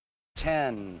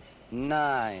10,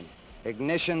 9.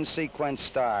 Ignition sequence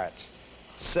starts.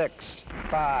 6,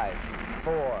 5,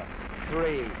 4,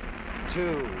 3,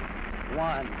 2,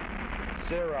 1,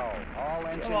 0. All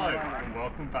engine Hello, running. and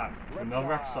welcome back to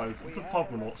another episode of the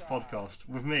Podmonauts podcast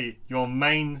with me, your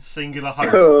main singular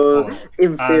host, Ollie,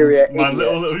 inferior and my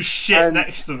idiots. little shit And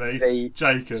next to me, the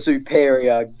Jacob.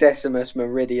 superior Decimus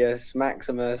Meridius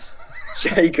Maximus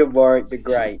Jacob Warwick the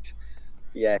Great.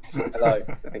 Yes, hello.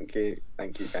 Thank you.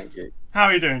 How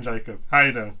are you doing, Jacob? How are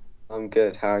you doing? I'm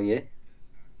good. How are you?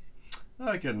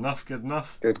 Oh, good enough. Good.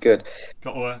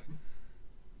 Got to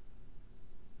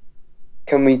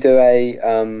Can we do a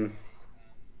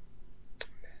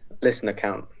listener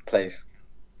count, please?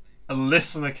 a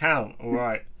listen account,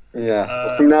 alright.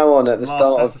 Yeah. From now on, at the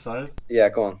start episode. Yeah,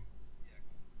 go on.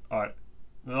 Alright.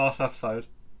 The last episode,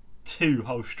 2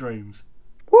 whole streams.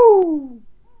 Woo!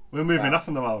 We're moving up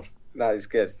in the world. That is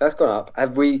good. That's gone up.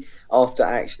 Have we, after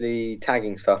actually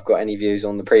tagging stuff, got any views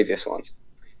on the previous ones?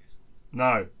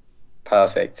 No.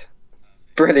 Perfect.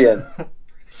 Brilliant.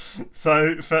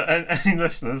 So, for any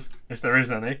listeners, if there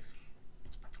is any,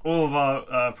 all of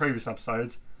our previous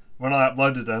episodes, when I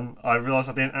uploaded them, I realised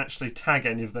I didn't actually tag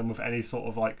any of them with any sort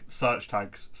of like search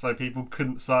tags, so people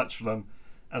couldn't search for them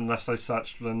unless they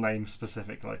searched for the name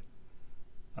specifically,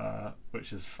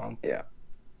 which is fun. Yeah.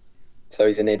 So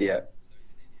he's an idiot.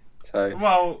 So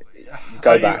Well,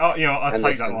 go back. I'll take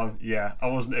listen. that one. Yeah, I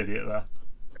was an idiot there.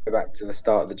 Go back to the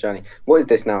start of the journey. What is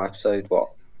this now? Episode what?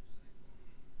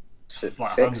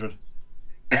 Like 6?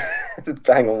 100.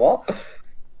 Bang on what?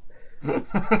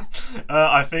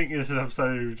 I think this is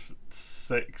episode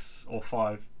 6 or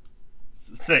 5.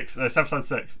 6. It's episode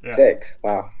 6. Yeah. 6.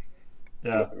 Wow.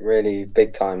 Yeah. Really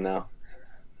big time now.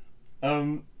 I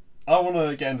want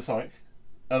to get into something.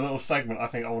 A little segment I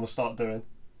think I want to start doing.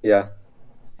 Yeah.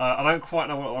 I don't quite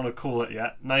know what I want to call it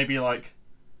yet. Maybe like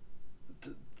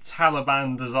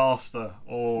Taliban disaster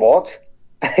or What?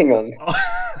 Hang on.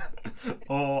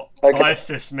 or Okay.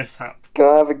 ISIS mishap. Can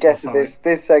I have a guess at Sorry. this?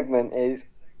 This segment is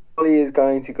Ollie is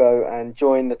going to go and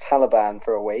join the Taliban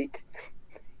for a week,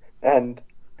 and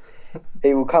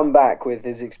he will come back with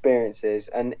his experiences.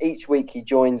 And each week he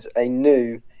joins a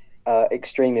new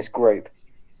extremist group.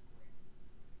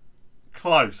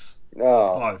 Close.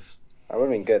 Oh, Close. that would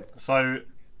have been good. So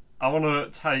I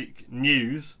want to take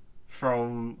news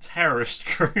from terrorist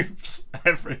groups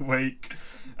every week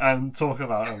and talk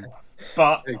about them,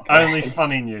 but Okay. only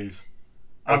funny news.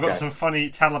 I've got Okay. some funny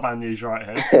Taliban news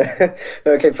right here.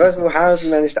 Okay, first of all, how have you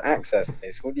managed to access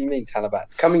this? What do you mean Taliban?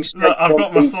 Coming straight Look, I've from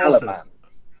got my the sources. Taliban.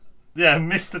 Yeah,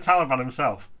 Mr. Taliban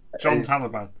himself, John Is-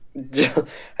 Taliban.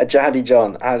 Jihadi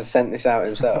John has sent this out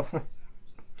himself.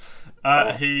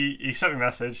 He sent me a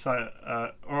message saying,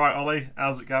 all right, Ollie,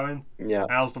 how's it going? Yeah,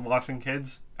 How's the wife and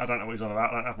kids? I don't know what he's on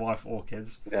about. I don't have wife or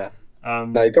kids. yeah.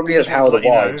 No, he probably has how are the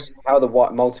wives. How are the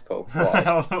multiple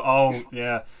wives. Oh,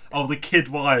 yeah. Oh, the kid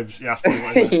wives. Yeah, that's probably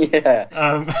what it is. Yeah,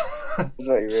 Um, that's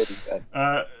what he really said.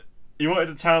 he wanted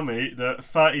to tell me that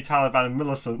 30 Taliban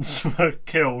militants were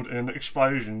killed in an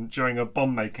explosion during a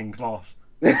bomb-making class.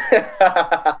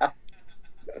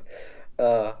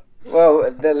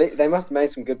 Well, they must have made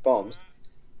some good bombs.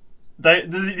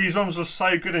 These bombs were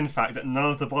so good, in fact, that none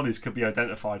of the bodies could be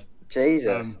identified.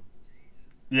 Jesus,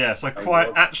 Yeah, so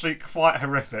God. actually quite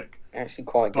horrific. actually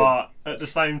quite good. But at the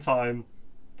same time,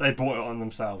 they brought it on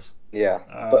themselves. Yeah,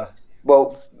 Uh,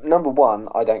 well, number one,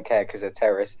 I don't care because they're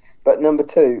terrorists. But number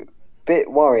two, bit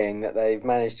worrying that they've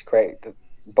managed to create the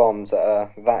bombs that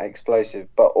are that explosive,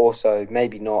 but also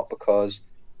maybe not because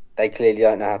they clearly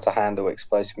don't know how to handle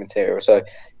explosive material. So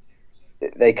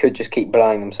they could just keep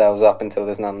blowing themselves up until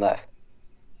there's none left.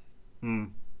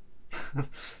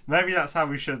 Maybe that's how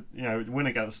we should, win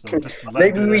against them. Just let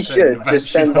Maybe them do we their thing should and just eventually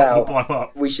send let them out- blow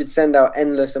up. We should send out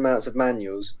endless amounts of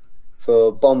manuals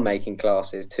for bomb making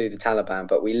classes to the Taliban,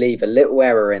 but we leave a little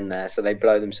error in there so they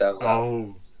blow themselves up.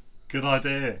 Oh, good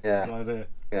idea. Yeah. Good idea.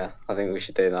 Yeah, I think we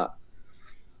should do that.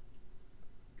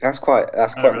 That's quite.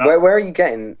 Anyway, Where are you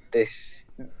getting this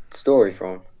story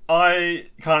from? I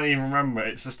can't even remember.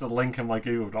 It's just a link in my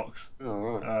Google Docs. Oh,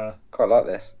 right. Uh, Quite like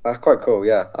this. That's quite cool.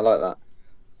 Yeah, I like that.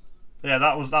 yeah,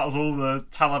 that was all the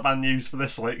Taliban news for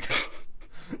this week.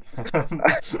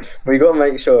 We got to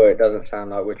make sure it doesn't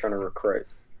sound like we're trying to recruit.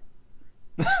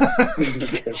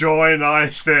 Join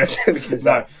ISIS. Because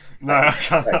No, that I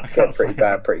can't. I get can't pretty say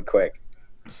bad pretty quick.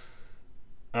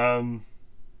 that.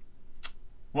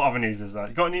 What other news is there?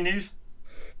 You got any news?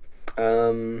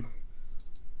 I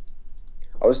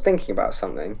was thinking about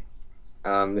something.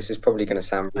 This is probably going to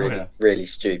sound really, really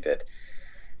stupid.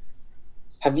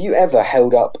 Have you ever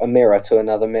held up a mirror to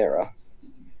another mirror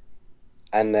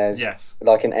and there's Yes.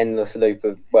 like an endless loop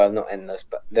of not endless,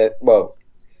 but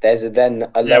there's then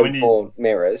a Yeah, load more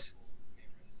mirrors.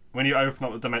 When you open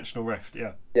up the dimensional rift,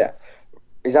 yeah. Yeah,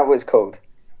 is that what it's called?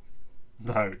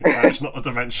 No, that's not a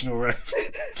dimensional rift.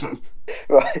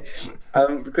 Right.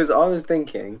 Because I was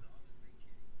thinking,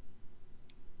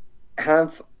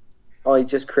 have I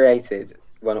just created?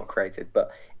 Well, not created,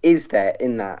 but is there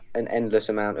in that an endless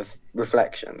amount of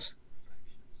reflections?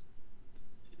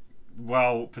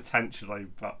 Well, potentially,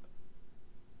 but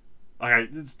okay.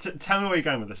 Tell me where you're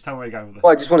going with this. Tell me where you're going with this.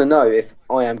 Well, I just want to know if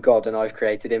I am God and I've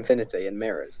created infinity and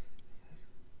mirrors.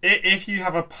 If you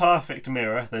have a perfect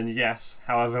mirror, then yes.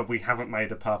 However, we haven't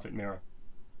made a perfect mirror.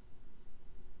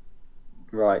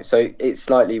 Right, so it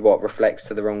slightly reflects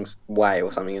to the wrong way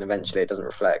or something, and eventually it doesn't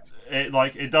reflect.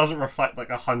 It doesn't reflect like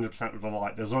 100% of the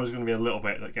light. There's always going to be a little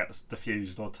bit that gets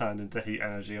diffused or turned into heat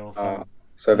energy or something.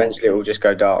 So eventually it will just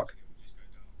go dark.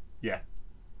 Yeah.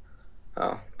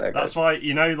 Oh, there That's goes. why if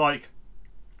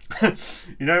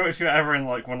you're ever in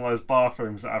like one of those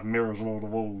bathrooms that have mirrors on all the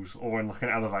walls, or in like an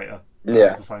elevator,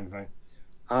 that's the same thing.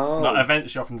 Oh. Like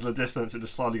eventually, off into the distance, it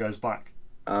just slowly goes black.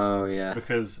 Oh yeah.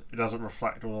 Because it doesn't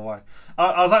reflect all the way.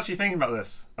 I was actually thinking about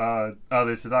this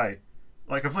earlier today,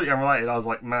 like completely unrelated. I was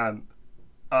like, man,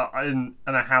 in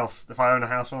a house, if I own a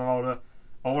house when I'm older,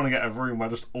 I want to get a room where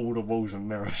just all the walls are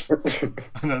mirrors.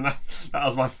 And then that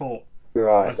was my thought.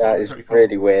 Right, that is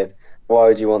really weird. Why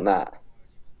would you want that?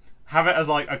 Have it as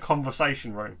like a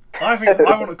conversation room. I think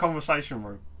I want a conversation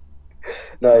room.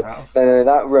 No,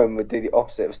 that room would do the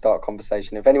opposite of start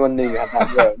conversation. If anyone knew you had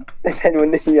that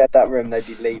room, they'd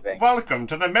be leaving. Welcome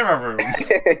to the mirror room.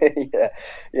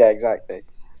 yeah, exactly.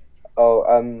 Oh,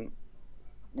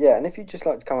 yeah, and if you'd just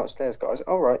like to come upstairs, guys.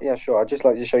 All right, yeah, sure. I'd just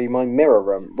like to show you my mirror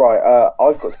room. Right,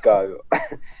 I've got to go.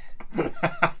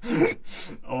 I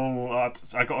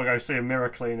got to go see a mirror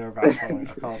cleaner about something.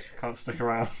 I can't stick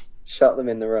around. Shut them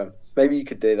in the room. Maybe you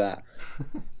could do that.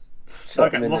 I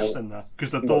get lost in there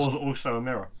because the door's also a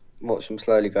mirror. Watch them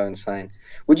slowly go insane.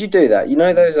 Would you do that? You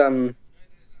know those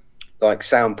like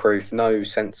soundproof, no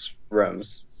sense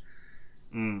rooms.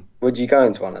 Would you go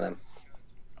into one of them?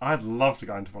 I'd love to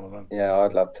go into one of them. Yeah,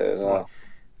 I'd love to as well.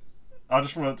 I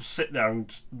just want to sit there and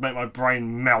just make my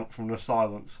brain melt from the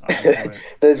silence.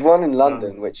 There's one in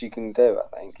London which you can do,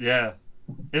 I think. Yeah.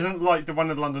 Isn't like the one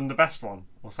in London the best one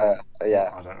or something?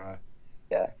 Yeah. I don't know.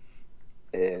 Yeah,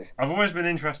 it is. I've always been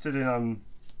interested in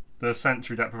the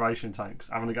sensory deprivation tanks,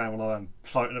 having to go in one of them,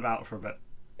 floating about for a bit.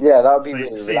 Yeah, that would be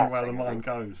really seeing relaxing, where the mind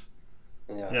goes.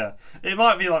 Yeah. It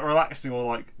might be like relaxing or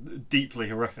like deeply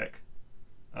horrific.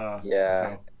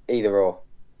 Either or.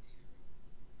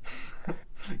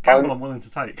 Gamble I'm willing to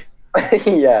take.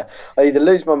 Yeah, I either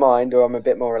lose my mind or I'm a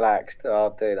bit more relaxed. I'll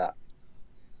do that.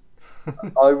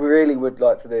 I really would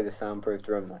like to do the soundproofed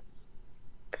room though.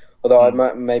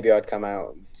 Although maybe I'd come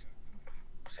out and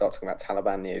start talking about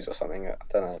Taliban news or something. I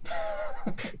don't know.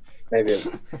 maybe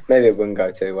it wouldn't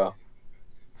go too well.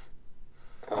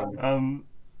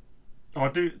 I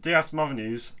do have some other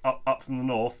news up from the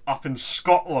north, up in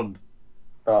Scotland.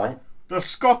 Right. The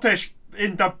Scottish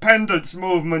independence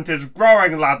movement is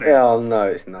growing, laddie. Oh no,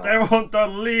 it's not. They want to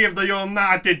leave the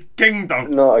United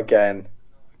Kingdom. Not again.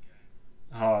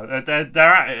 Oh, they're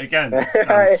at it again.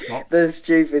 The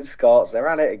stupid Scots, they're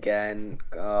at it again.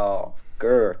 Oh,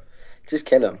 grr. Just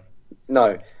kill them.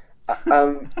 No.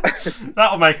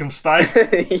 That'll make them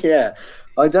stay. Yeah.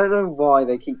 I don't know why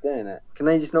they keep doing it. Can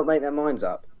they just not make their minds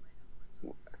up?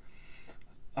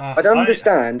 I don't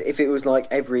understand if it was like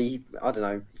every,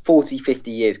 40,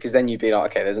 50 years, because then you'd be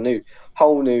like, okay, there's a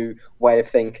whole new way of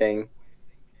thinking,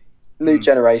 new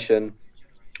generation,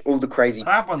 all the crazy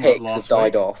picks have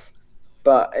died off.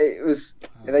 But it was,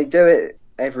 they do it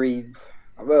every,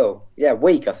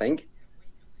 week, I think.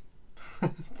 I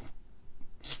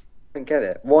don't get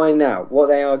it. Why now? What are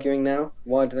they arguing now?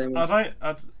 Why do they want...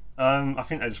 I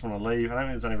think they just want to leave. I don't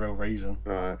think there's any real reason.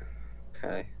 Right.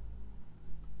 Okay.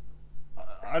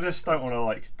 I just don't want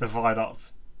to divide up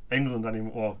England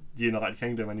anymore, or the United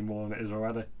Kingdom any more than it is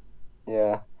already.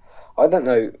 Yeah. I don't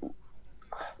know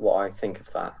what I think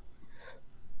of that.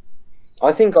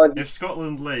 I think if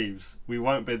Scotland leaves, we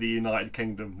won't be the United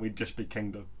Kingdom. We'd just be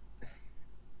Kingdom.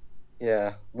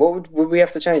 Yeah. What would we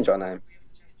have to change our name?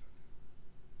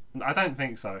 I don't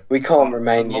think so. We can't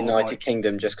remain the United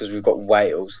Kingdom just because we've got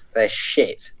Wales. They're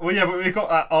shit. Well, yeah, but we've got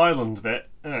that island bit,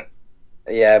 innit?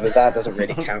 Yeah, but that doesn't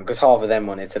really count because half of them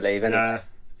wanted to leave, innit? Yeah.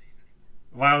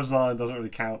 Wales Island doesn't really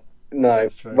count. No,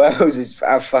 Wales is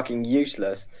fucking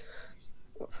useless.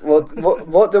 What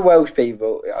do Welsh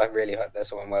people... I really hope there's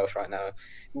someone Welsh right now.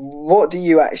 What do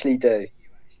you actually do?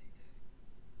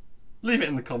 Leave it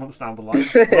in the comments down below.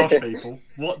 Welsh people,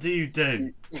 what do you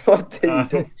do? What do you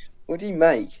do? What do you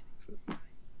make?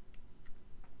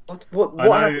 What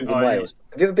happens in Wales?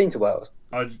 Have you ever been to Wales?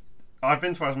 I've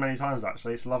been to Wales many times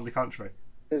actually. It's a lovely country.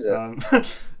 Is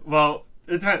it? Well,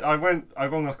 it depends.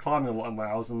 I've gone climbing a lot in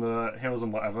Wales and the hills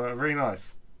and whatever. Are really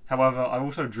nice. However, I've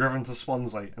also driven to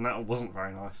Swansea and that wasn't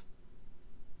very nice.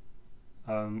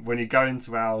 When you go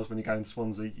into Wales, when you go into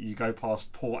Swansea, you go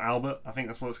past Port Albert. I think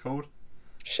that's what it's called.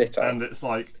 Shit. And it's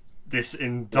like this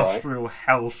industrial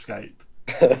hellscape.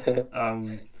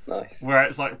 Nice. Where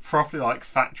it's like properly like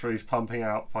factories pumping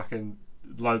out fucking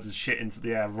loads of shit into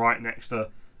the air right next to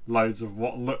loads of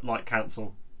what look like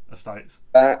council estates.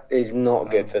 That is not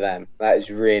good for them. That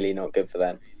is really not good for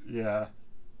them. Yeah.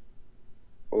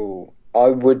 Ooh, I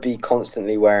would be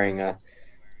constantly wearing a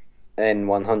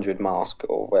N100 mask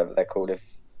or whatever they're called. If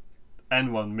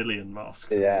N1 million mask.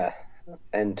 Yeah.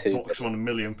 N2. Blocks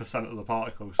 1,000,000% of the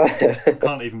particles.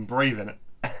 Can't even breathe in it.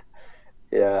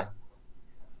 Yeah.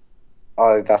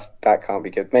 Oh, that can't be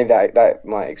good. Maybe that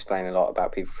might explain a lot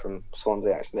about people from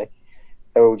Swansea. Actually,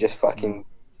 they're all just fucking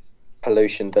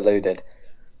pollution deluded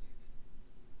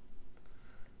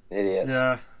idiots.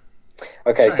 Yeah.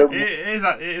 Okay, so it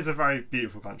is a very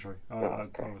beautiful country. I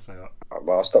will say that.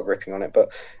 Well, I'll stop ripping on it. But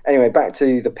anyway, back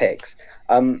to the picks.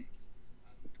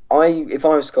 If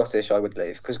I was Scottish, I would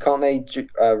leave because can't they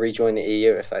rejoin the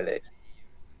EU if they leave?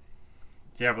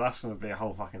 Yeah, but that's going to be a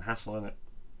whole fucking hassle, isn't it?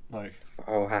 Like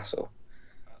oh, hassle.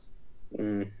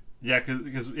 Yeah,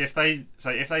 because if they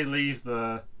leave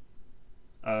the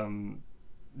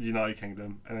United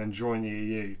Kingdom and then join the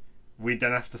EU, we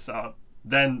then have to set up.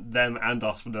 Then them and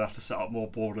us would then have to set up more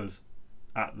borders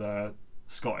at the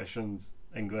Scottish and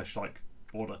English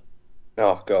border.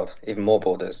 Oh god, even more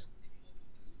borders.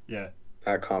 Yeah,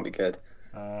 that can't be good.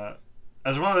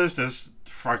 As well as just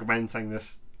fragmenting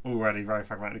this already very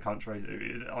fragmented country,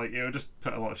 it would just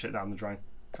put a lot of shit down the drain,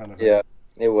 kind of. Yeah,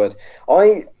 it would.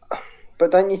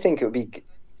 But don't you think it would be?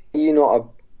 Are you not a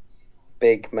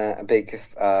big man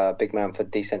for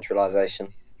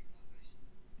decentralization?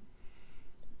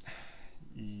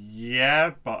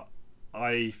 Yeah, but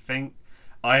I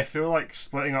feel like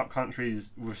splitting up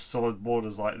countries with solid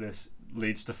borders like this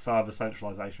leads to further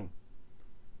centralization.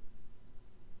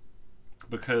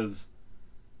 Because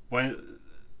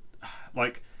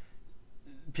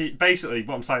basically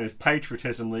what I'm saying is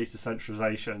patriotism leads to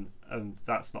centralization, and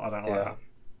that's not. I don't like that.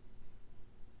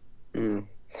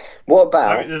 What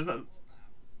about? I mean, there's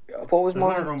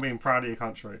nothing wrong being proud of your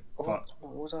country. What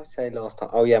was I say last time?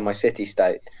 Oh yeah, my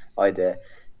city-state idea.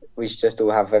 We should just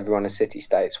all have everyone as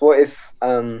city-states. What if?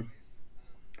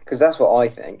 Because that's what I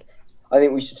think. I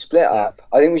think we should split up.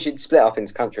 I think we should split up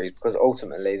into countries because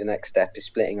ultimately the next step is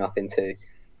splitting up into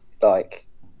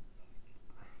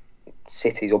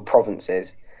cities or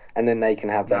provinces, and then they can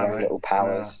have their own little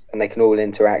powers and they can all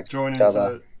interact with each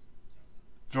other.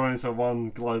 Join into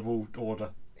one global order.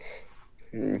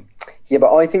 Yeah,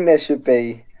 but I think there should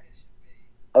be.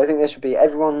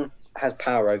 Everyone has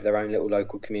power over their own little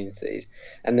local communities,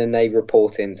 and then they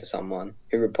report into someone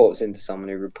who reports into someone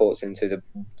who reports into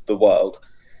the world.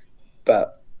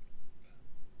 But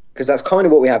because that's kind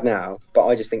of what we have now. But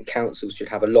I just think councils should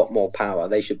have a lot more power.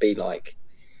 They should be like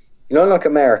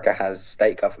America has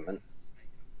state government.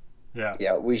 Yeah.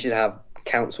 Yeah, we should have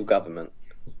council government.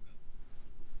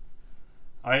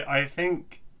 I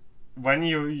think when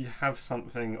you have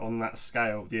something on that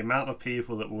scale, the amount of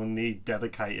people that will need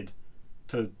dedicated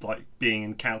to being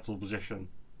in council position,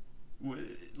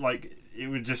 it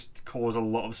would just cause a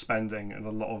lot of spending and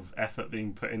a lot of effort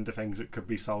being put into things that could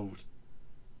be solved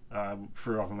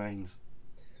through other means.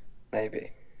 Maybe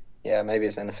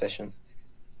it's inefficient.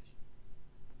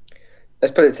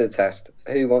 Let's put it to the test.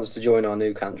 Who wants to join our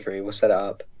new country? We'll set it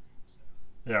up.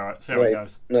 Yeah, right. See how it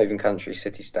goes. Not even country,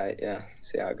 city-state. Yeah,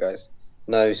 see how it goes.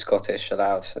 No Scottish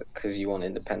allowed because you want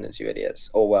independence, you idiots.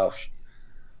 Or Welsh.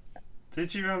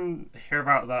 Did you hear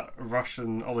about that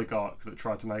Russian oligarch that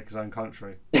tried to make his own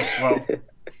country? Well,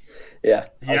 yeah,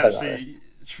 he actually,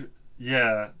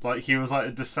 he was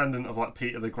a descendant of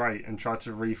Peter the Great and tried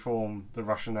to reform the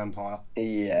Russian Empire.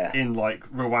 Yeah. In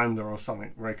Rwanda or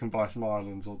something, where he can buy some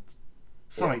islands or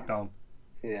something dumb.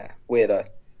 Yeah, weirdo.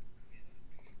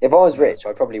 If I was rich,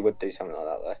 I probably would do something like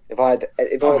that though.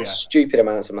 If I had stupid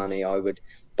amounts of money, I would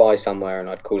buy somewhere and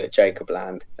I'd call it Jacob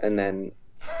Land, and then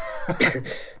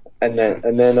and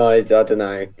then I don't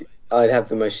know, I'd have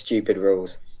the most stupid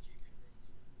rules.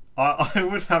 I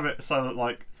would have it so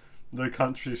that the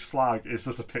country's flag is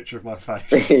just a picture of my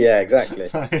face. Yeah, exactly.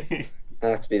 It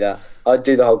has to be that. I'd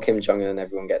do the whole Kim Jong-un and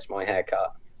everyone gets my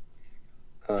haircut.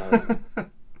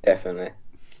 Definitely.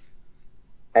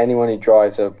 Anyone who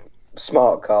drives a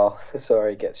Smart car,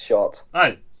 sorry, gets shot.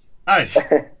 Hey, hey.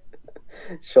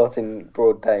 Shot in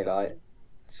broad daylight.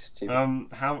 Stupid.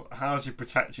 How do you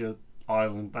protect your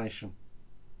island nation?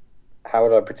 How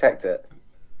would I protect it?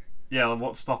 Yeah, like,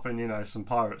 what's stopping some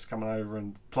pirates coming over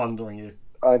and plundering you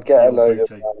I'd for get a your load of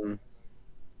booty?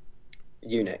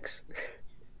 eunuchs.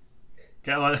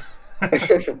 Get like,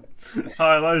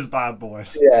 hire those bad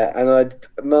boys. Yeah, and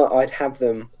I'd have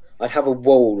them. I'd have a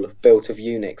wall built of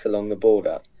eunuchs along the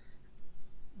border,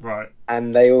 Right.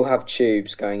 and they all have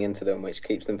tubes going into them, which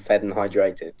keeps them fed and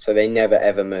hydrated. So they never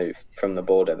ever move from the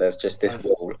border. There's just this That's,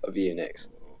 wall of eunuchs.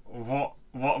 what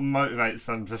motivates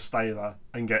them to stay there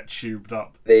and get tubed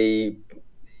up? The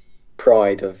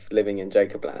pride of living in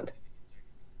Jacobland.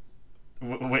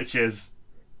 Which is,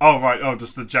 oh right, oh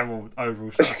just the general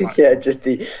overall satisfaction. Yeah, just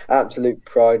the absolute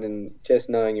pride and just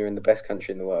knowing you're in the best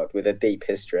country in the world with a deep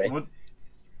history. Would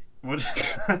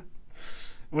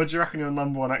what do you reckon your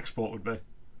number one export would be?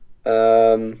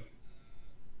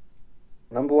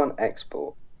 Number one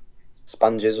export.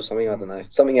 Sponges or something, I don't know.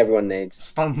 Something everyone needs.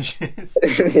 Sponges.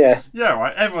 Yeah. Yeah,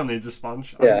 right. Everyone needs a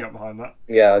sponge. I Yeah. can get behind that.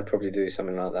 Yeah, I'd probably do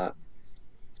something like that.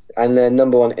 And then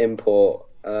number one import,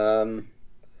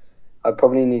 I'd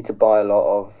probably need to buy a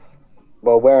lot of.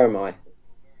 Well, where am I?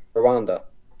 Rwanda.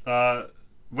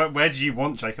 Where do you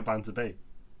want Jacob Land to be?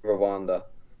 Rwanda.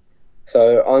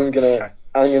 So I'm Okay.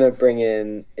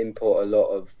 gonna import a lot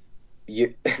of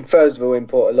first of all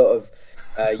import a lot of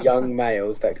young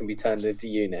males that can be turned into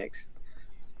eunuchs.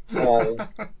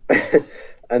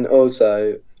 And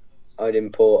also I'd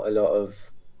import a lot of.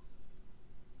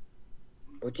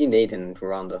 What do you need in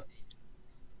Rwanda?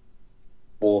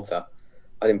 Water.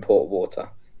 I'd import water.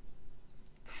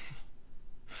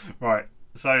 Right.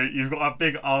 So you've got a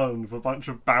big island with a bunch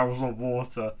of barrels of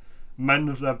water, men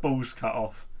with their balls cut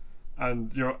off,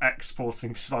 and you're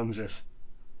exporting sponges.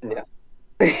 Yeah.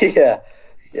 Yeah.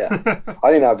 Yeah.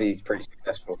 I think that'd be pretty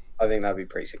successful. I don't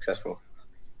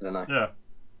know. Yeah.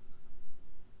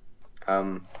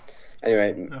 Anyway,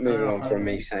 Yeah, moving fair on enough. from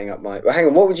me setting up my. Well, hang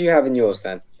on. What would you have in yours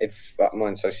then? If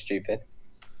mine's so stupid.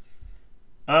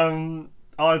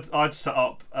 I'd set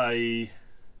up a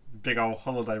big old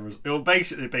holiday resort. It will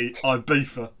basically be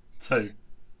Ibiza too,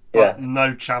 but Yeah.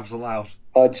 no chavs allowed.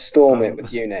 I'd storm it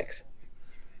with eunuchs.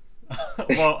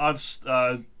 Well, I'd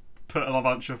put a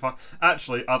bunch of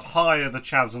actually, I'd hire the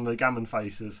chavs and the gammon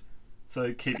faces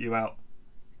to keep you out.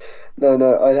 No.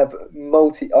 I'd have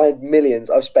I have millions.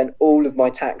 I've spent all of my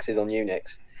taxes on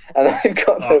eunuchs, and I've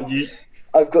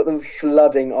got them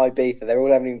flooding Ibiza. They're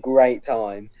all having a great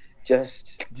time.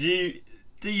 Just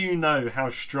Do you know how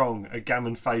strong a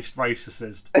gammon-faced racist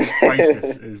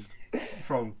is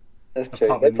from that's a true.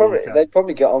 pub in the UK? They'd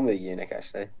probably get on with a eunuch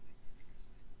actually.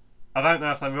 I don't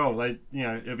know if they will.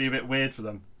 It'll be a bit weird for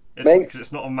them. Maybe- Because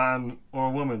it's not a man or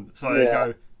a woman, so they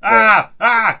Yeah.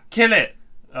 go kill it.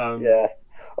 Yeah,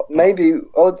 maybe.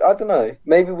 Or I don't know.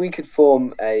 Maybe we could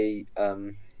form a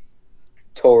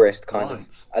tourist kind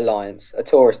Alliance. of alliance, a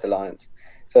tourist alliance.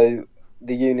 So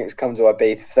the eunuchs come to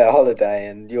Ibiza for their holiday,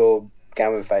 and your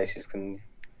gammon faces can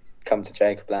come to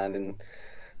Jacobland and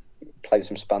play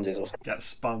some sponges or something. Get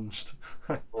sponged.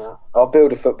 I'll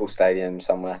build a football stadium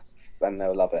somewhere, and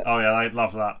they'll love it. Oh yeah, they'd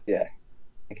love that.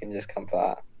 You can just come for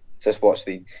that. Just watch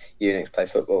the eunuchs play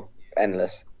football.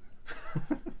 Endless.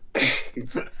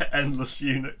 Endless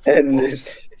unit.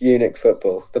 Endless eunuch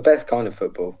football. The best kind of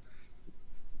football.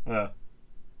 Yeah.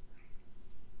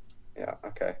 Yeah,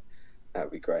 okay. That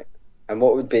would be great. And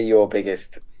what would be your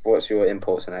biggest... What's your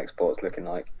imports and exports looking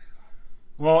like?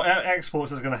 Well,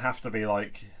 exports is going to have to be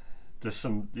like there's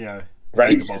some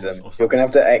Racism. You're going to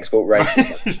have to export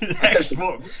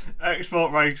racism.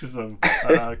 export racism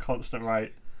at a constant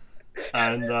rate,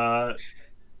 and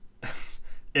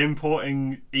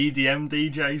importing EDM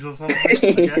DJs or something.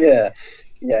 I guess.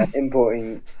 Yeah.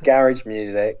 Importing garage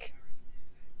music.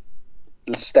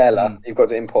 Stella. You've got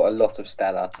to import a lot of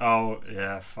Stella. Oh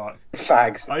yeah, fuck.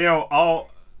 Fags.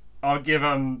 I'll give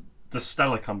the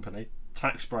Stella Company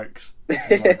tax breaks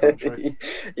in my country.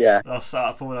 Yeah. I'll set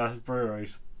up all their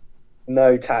breweries.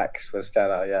 No tax for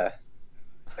Stella, yeah.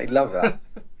 They'd love that.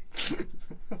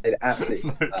 They'd absolutely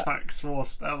No love that. tax for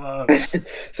Stella.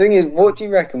 Thing is, what do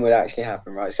you reckon would actually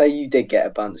happen, right? Say you did get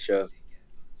a bunch of,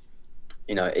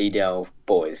 EDL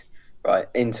boys, right,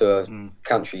 into a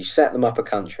country. You set them up a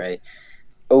country.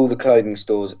 All the clothing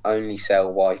stores only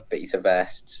sell wife beater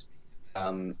vests.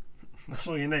 That's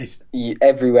all you need.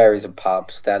 Everywhere is a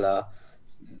pub, Stella.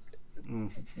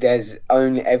 Mm.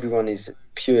 Everyone is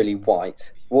purely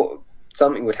white.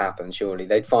 Something would happen, surely.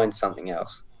 They'd find something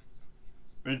else.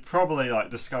 we'd probably like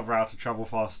discover how to travel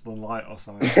faster than light or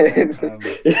something.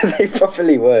 Yeah, they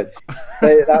probably would.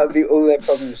 That would be all their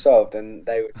problems solved, and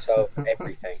they would solve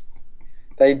everything.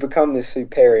 They'd become the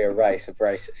superior race of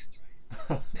racists.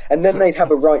 And then they'd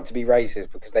have a right to be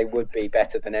racist because they would be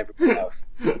better than everyone else.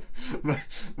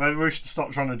 Maybe we should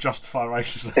stop trying to justify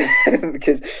racism.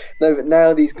 Because no, but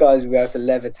now these guys will be able to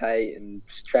levitate and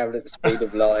just travel at the speed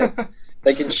of light.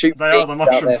 They can shoot They are the things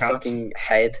out mushroom their cats. fucking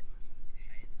head.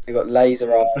 They've got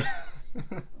laser eyes.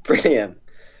 Brilliant.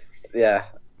 Yeah.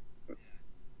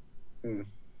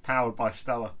 Powered by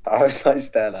Stella. I was like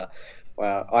Stella.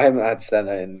 Wow. I haven't had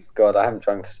Stella in... God, I haven't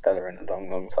drunk a Stella in a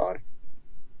long, long time.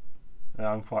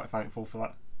 Yeah, I'm quite thankful for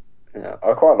that. Yeah,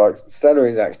 I quite like... Stella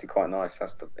is actually quite nice.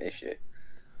 That's the issue.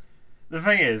 The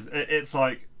thing is, it's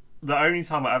like the only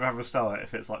time I ever have a Stella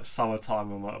if it's like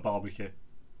summertime and like a barbecue.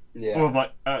 Yeah. Or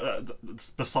like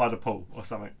beside a pool or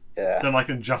something. Yeah. Then I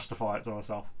can justify it to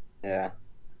myself. Yeah.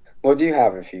 What do you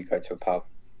have if you go to a pub?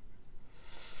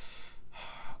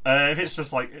 If it's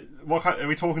just like, what kind, are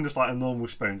we talking just like a normal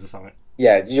spoons or something?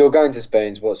 Yeah, you're going to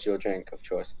Spoons. What's your drink of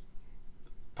choice?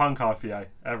 Punk IPA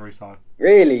every time.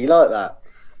 Really? You like that?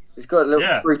 It's got a little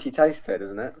Yeah. fruity taste to it,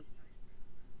 doesn't it?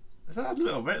 Is that a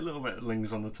little bit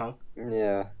lingers on the tongue?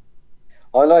 Yeah.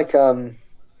 I like, I'm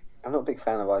not a big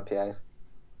fan of IPAs.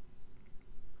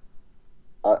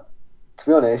 To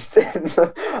be honest,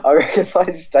 I reckon my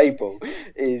staple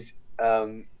is,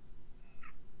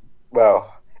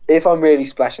 well, if I'm really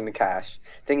splashing the cash,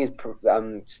 thing is,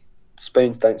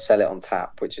 Spoons don't sell it on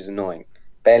tap, which is annoying.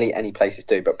 Barely any places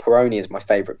do, but Peroni is my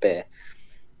favourite beer.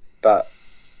 But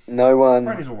no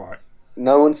Peroni's alright.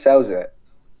 one sells it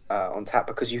on tap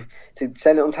because to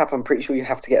sell it on tap, I'm pretty sure you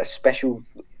have to get a special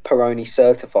Peroni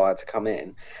certifier to come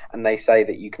in, and they say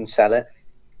that you can sell it.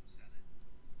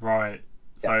 Right.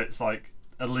 So Yeah. it's like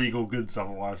illegal goods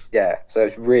otherwise. Yeah, so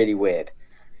it's really weird.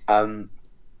 So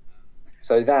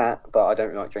that, but I don't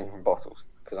really like drinking from bottles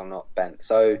because I'm not bent.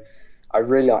 So I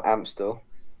really like Amstel.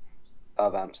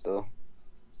 Love Amstel.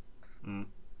 Mm.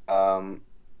 And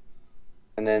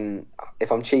then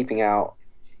if I'm cheaping out,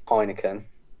 Heineken.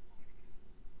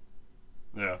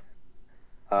 Yeah.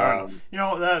 Fair enough. You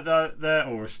know what, they're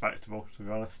all respectable, to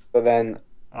be honest. But then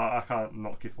I can't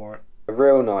knock you for it. a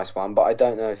real nice one, but I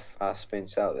don't know if Spoon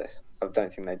sell this. I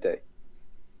don't think they do.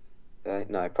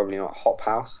 No, probably not. Hop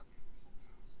House.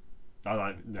 I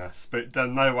don't. Yeah, there's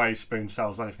no way Spoon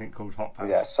sells anything called Hop House.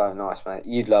 Yeah, so nice, mate.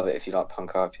 You'd love it if you like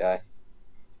Punk IPA.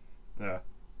 Yeah.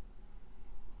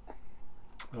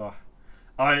 Oh.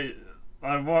 I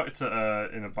worked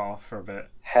at in a bar for a bit.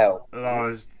 Hell.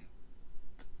 And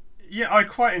I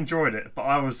quite enjoyed it, but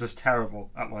I was just terrible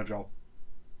at my job.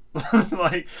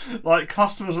 like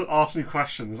customers would ask me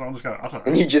questions, I'm just going, I don't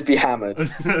know. And you'd just be hammered.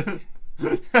 Can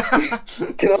I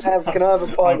have a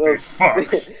pint I'd be of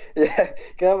fucked. Yeah,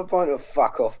 can I have a pint of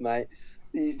fuck off, mate?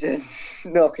 He's just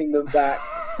knocking them back,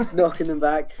 having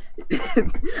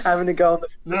to go on the.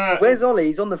 No. Where's Ollie?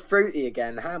 He's on the fruity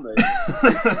again, hammered.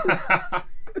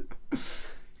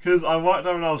 Because I worked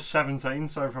there when I was 17,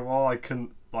 so for a while I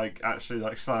couldn't actually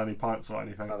sell any pints or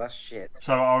anything. Oh, that's shit.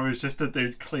 So I was just a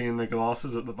dude cleaning the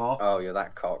glasses at the bar. Oh, you're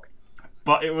that cock.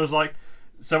 But it was like,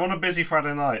 so on a busy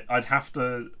Friday night, I'd have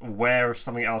to wear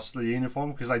something else to the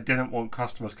uniform because I didn't want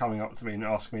customers coming up to me and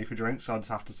asking me for drinks. So I just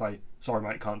have to say, sorry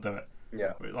mate, can't do it.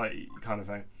 Yeah. Like, kind of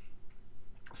thing.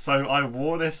 So I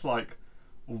wore this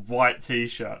white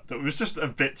t-shirt that was just a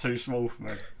bit too small for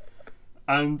me.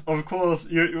 And of course,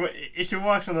 if you're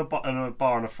working in a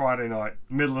bar on a Friday night,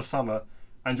 middle of summer,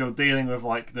 and you're dealing with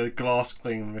the glass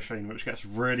cleaning machine, which gets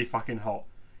really fucking hot,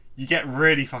 you get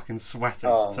really fucking sweaty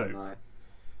too. No.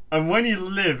 And when you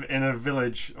live in a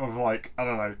village of I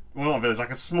don't know, well not a village,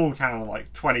 a small town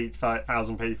of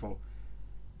 20,000 people,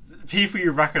 people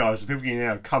you recognise, people you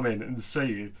know, come in and see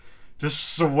you,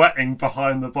 just sweating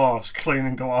behind the bars,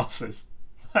 cleaning glasses.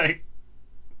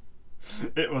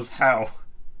 It was hell.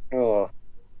 Oh.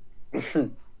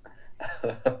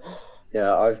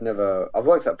 Yeah, I've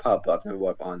worked at a pub, but I've never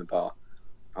worked behind the bar.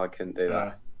 I couldn't do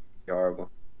that. You're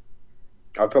horrible.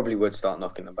 I probably would start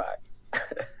knocking them back.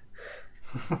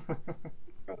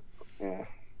 Yeah.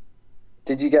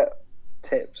 Did you get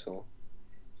tips or?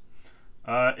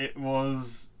 It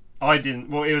was. I didn't.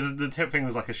 Well, it was the tip thing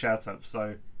was like a share tip,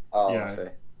 so. Oh, Yeah. I see.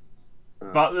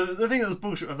 Oh. But the thing that was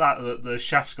bullshit with that the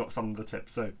chefs got some of the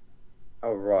tips too.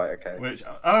 Oh, right, okay. Which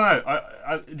I don't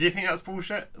know. Do you think that's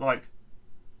bullshit?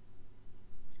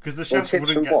 Because the chefs tips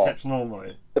wouldn't from get what? tips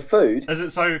normally. The food? Is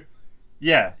it so?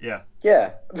 Yeah. Yeah.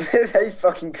 They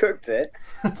fucking cooked it.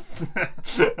 Oh,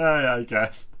 yeah, I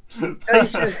guess. They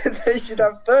should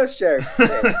have first share of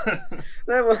tips.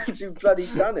 They're ones who've bloody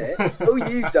done it. All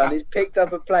you've done is picked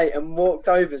up a plate and walked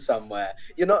over somewhere.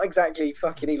 You're not exactly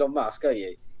fucking Elon Musk, are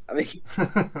you? I mean,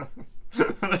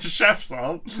 The chefs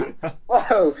aren't.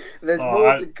 whoa, there's Oh,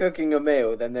 more to cooking a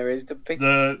meal than there is to pick.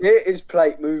 Here is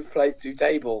plate, move plate to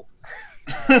table.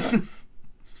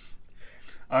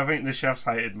 I think the chefs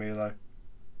hated me though,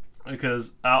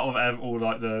 because out of all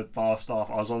like the bar staff,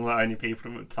 I was one of the only people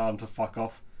that would tell them to fuck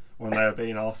off when they were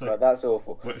being asked. Right, that's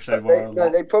awful. Which they were. No,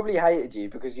 they probably hated you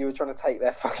because you were trying to take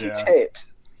their fucking Yeah. tips.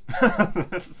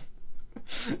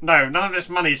 No, none of this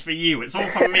money's for you. It's all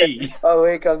for me. Oh,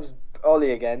 here comes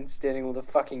Ollie again, stealing all the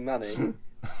fucking money.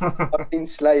 I've been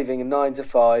slaving a 9 to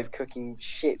 5, cooking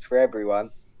shit for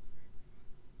everyone,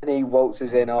 and he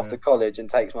waltzes in after college and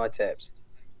takes my tips.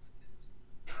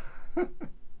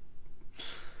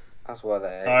 That's why they.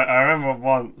 I remember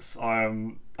once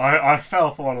I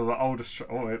fell for one of the oldest.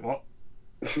 Oh wait, what?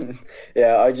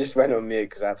 Yeah, I just went on mute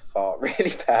because I had to fart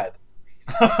really bad.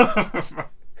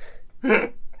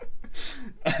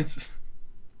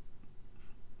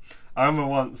 I remember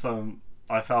once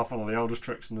I fell for one of the oldest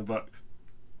tricks in the book.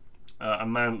 A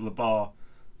man at the bar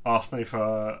asked me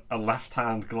for a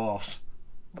left-hand glass.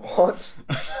 What?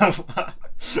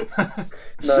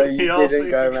 No, you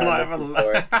didn't go around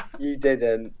for it. You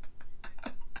didn't.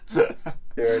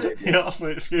 He asked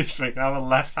me, excuse me, can I have a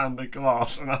left-handed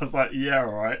glass? And I was like, yeah,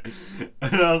 alright.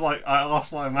 And I was like, I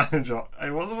asked my manager, hey,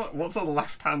 what's a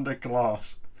left-handed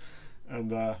glass?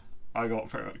 And I got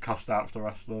pretty much cussed out for the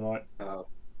rest of the night.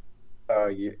 Oh,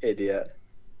 you idiot.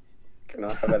 Can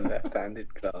I have a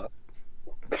left-handed glass?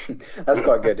 That's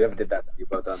quite good. Whoever did that to you,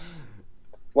 well done.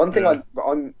 One thing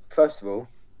I'm first of all,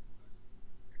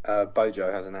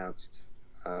 Bojo has announced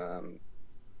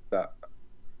that.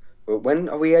 Well, when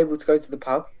are we able to go to the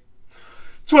pub?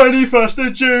 21st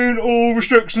of June, all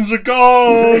restrictions are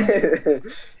gone!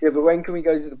 Yeah, but when can we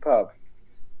go to the pub?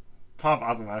 Pub,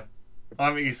 I don't know.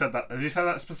 I think he said that. Has he said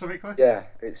that specifically? Yeah,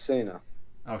 it's sooner.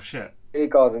 Oh shit. Beer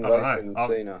gardens I don't open know.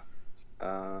 sooner.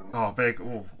 Oh, big.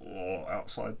 Oh,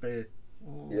 outside beer.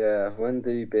 Oh. Yeah, when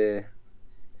do beer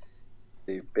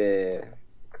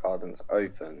gardens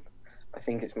open? I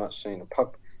think it's much sooner.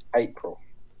 Pub, April.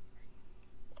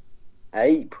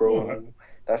 Oh.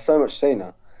 That's so much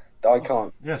sooner that I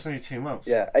can't. Yeah, it's only 2 months.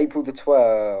 Yeah, April the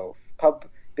 12th. Pub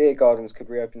beer gardens could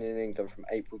reopen in England from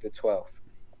April the 12th.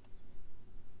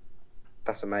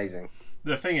 That's amazing.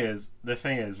 The thing is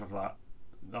with that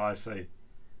I see,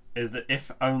 is that if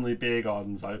only beer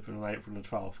gardens open on April the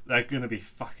 12th, they're going to be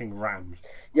fucking rammed.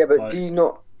 Yeah, but do you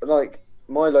not, like,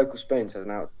 my local Spoons has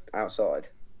an outside.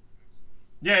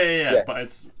 Yeah, but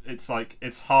it's like,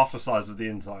 it's half the size of the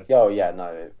inside. Oh, yeah,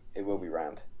 no, it will be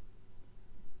rammed.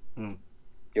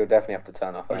 You'll definitely have to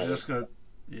turn up. Which is just going to...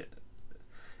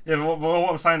 Yeah, but what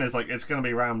I'm saying is, like, it's going to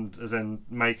be rammed as in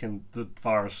making the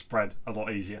virus spread a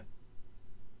lot easier.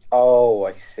 Oh,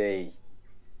 I see.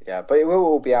 Yeah, but it will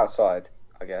all be outside,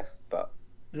 I guess. But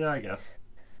yeah, I guess.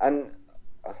 And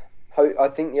I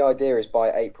think the idea is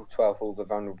by April 12th, all the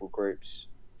vulnerable groups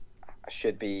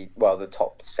should be, well, the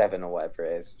top 7 or whatever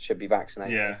it is, should be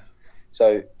vaccinated. Yeah.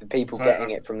 So the people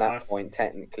getting it from that point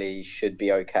technically should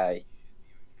be okay.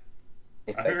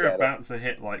 I think we're about to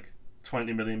hit like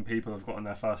 20 million people have gotten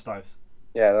their first dose.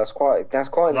 Yeah, that's quite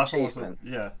an achievement.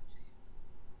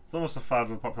 It's almost a third of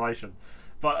the population.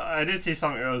 But I did see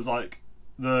something that was like,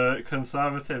 the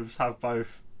Conservatives have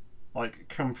both like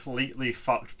completely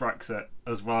fucked Brexit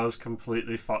as well as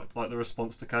completely fucked like the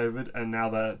response to COVID, and now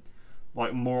they're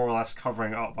like more or less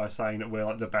covering it up by saying that we're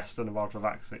like the best in the world for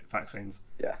vaccines.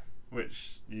 Yeah.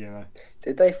 Which, you know.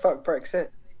 Did they fuck Brexit?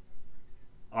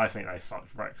 I think they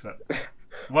fucked Brexit.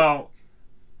 Well,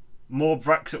 more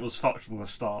Brexit was fucked from the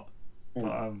start.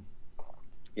 But,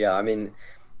 yeah, I mean,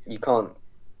 you can't,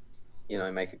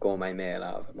 make a gourmet meal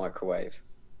out of a microwave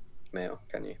meal,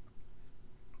 can you?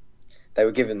 They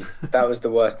were given... that was the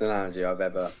worst analogy I've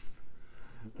ever...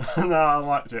 No, I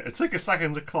liked it. It took a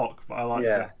second to clock, but I liked it.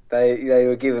 Yeah, they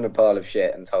were given a pile of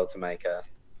shit and told to make a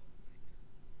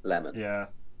lemon. Yeah.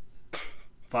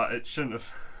 But it shouldn't have...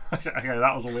 Okay,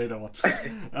 that was a weirder one.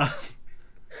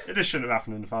 It just shouldn't have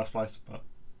happened in the first place, but...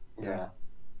 Yeah.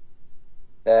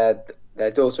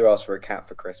 Their daughter asked for a cat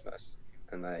for Christmas,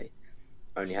 and they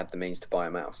only had the means to buy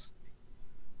a mouse.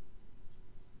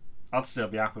 I'd still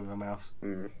be happy with a mouse.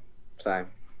 Same.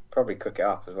 Probably cook it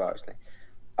up as well, actually.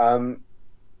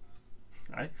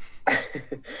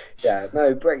 Yeah,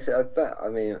 no, Brexit, I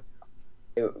mean,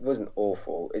 it wasn't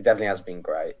awful. It definitely has been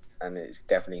great, and it's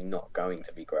definitely not going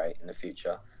to be great in the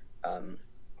future.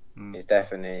 It's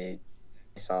definitely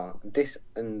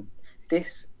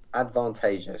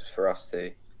disadvantageous for us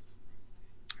to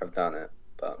have done it,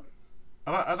 but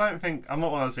I don't think I'm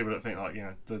not one of those people that think like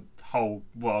the whole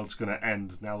world's going to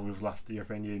end now that we've left the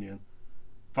European Union.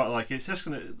 But like it's just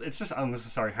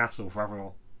unnecessary hassle for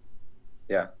everyone.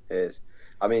 yeah, it is.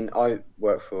 I mean, I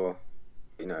work for,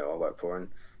 and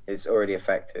it's already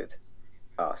affected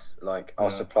us. Like our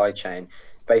supply chain.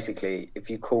 Basically, if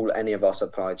you call any of our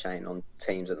supply chain on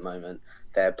Teams at the moment,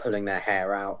 they're pulling their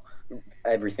hair out.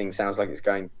 Everything sounds like it's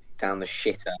going down the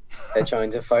shitter. They're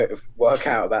trying to work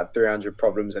out about 300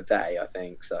 problems a day, I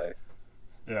think. So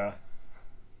yeah,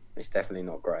 it's definitely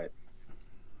not great.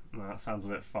 No, that sounds a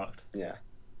bit fucked. Yeah,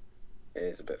 it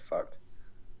is a bit fucked.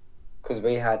 Because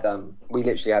we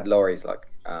literally had lorries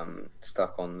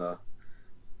stuck on the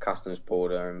customs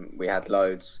border, and we had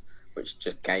loads which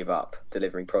just gave up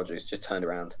delivering produce, just turned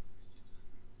around.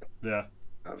 Yeah,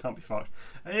 can't be fucked.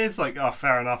 It's like,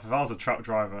 fair enough. If I was a truck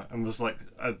driver and was like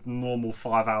a normal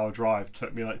 5-hour drive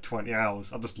took me like 20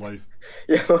 hours, I'd just leave.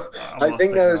 Yeah, I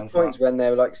think there was points when they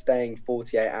were like staying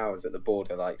 48 hours at the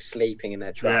border, like sleeping in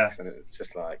their trucks, and it's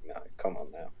just like, no, come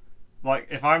on now. Like,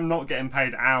 if I'm not getting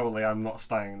paid hourly, I'm not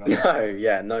staying there. No,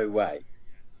 yeah, no way.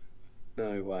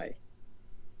 No way.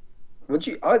 Would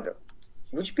you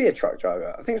be a truck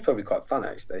driver? I think it's probably quite fun,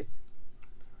 actually.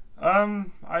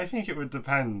 I think it would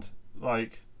depend.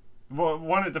 Like,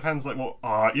 one, it depends. Like,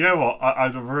 what? You know what?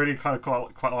 I'd really kind of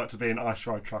quite like to be an ice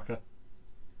road trucker.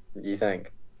 Do you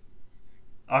think?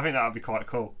 I think that would be quite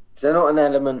cool. Is there not an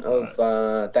element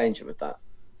of danger with that?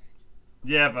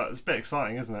 Yeah, but it's a bit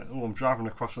exciting, isn't it? Oh, I'm driving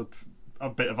across a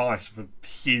bit of ice with a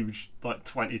huge, like,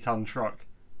 20-ton truck.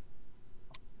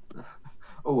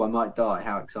 Oh, I might die.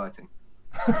 How exciting.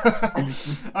 I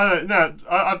don't know.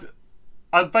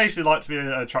 I'd basically like to be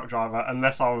a truck driver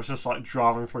unless I was just like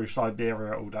driving through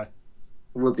Siberia all day.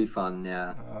 It would be fun,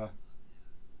 yeah.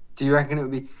 Do you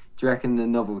reckon the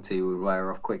novelty would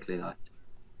wear off quickly, though?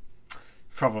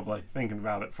 Probably. Thinking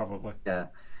about it, probably. Yeah.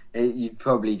 You'd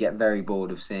probably get very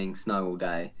bored of seeing snow all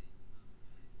day.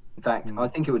 In fact, I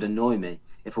think it would annoy me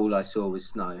if all I saw was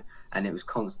snow and it was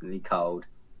constantly cold.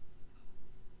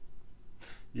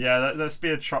 Yeah, let's be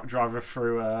a truck driver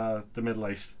through the Middle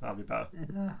East. That'd be better.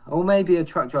 Yeah. Or maybe a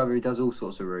truck driver who does all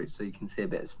sorts of routes so you can see a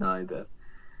bit of snow. But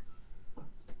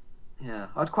yeah,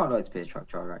 I'd quite like to be a truck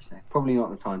driver, actually. Probably not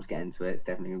the time to get into it. It's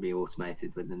definitely going to be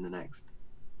automated within the next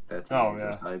 30 years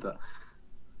or so, but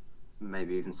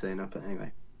maybe even sooner. But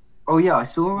anyway. Oh, yeah, I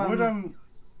saw...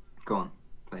 Go on,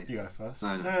 please. You go first.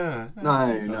 No,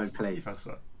 please. You first.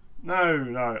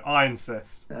 No, I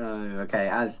insist. Oh, okay,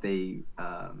 as the...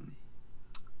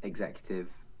 executive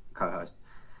co-host.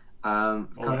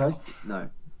 Co-host? No.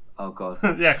 Oh god.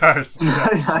 Yeah, co-host.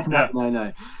 Yeah.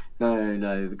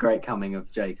 No. The great coming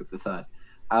of Jacob III.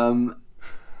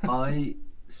 I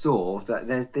saw that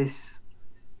there's this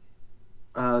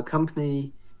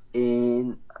company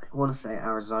in, I want to say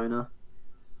Arizona.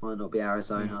 Might not be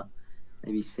Arizona.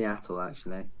 Maybe Seattle,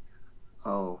 actually.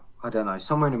 Oh, I don't know.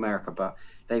 Somewhere in America, but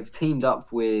they've teamed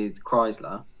up with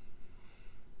Chrysler.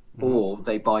 Or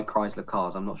they buy Chrysler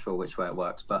cars. I'm not sure which way it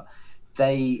works, but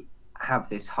they have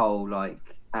this whole like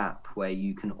app where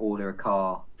you can order a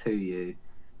car to you,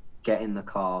 get in the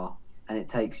car, and it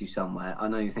takes you somewhere. I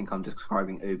know you think I'm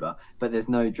describing Uber, but there's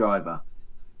no driver.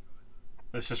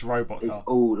 It's just robot car. It's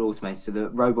all automated. So the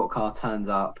robot car turns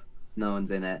up, no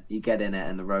one's in it. You get in it,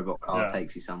 and the robot car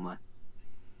takes you somewhere.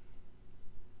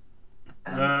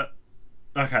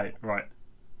 Okay, right.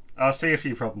 I see a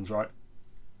few problems, right?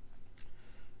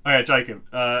 Okay, Jacob.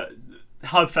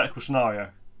 Hypothetical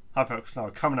scenario,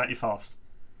 coming at you fast.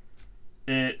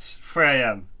 It's 3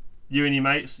 a.m. You and your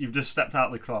mates, you've just stepped out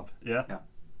of the club, yeah? Yeah.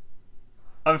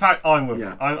 In fact, I'm with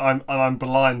you. I'm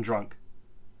blind drunk.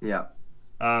 Yeah.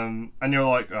 And you're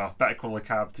like, better call a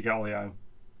cab to get Ollie home.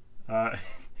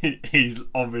 He's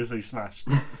obviously smashed.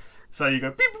 So you go,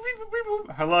 beep, beep, beep, beep,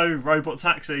 beep. Hello, robot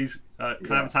taxis.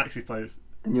 Can I have a taxi, please?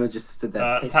 And you're just stood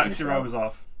there. Taxi rolls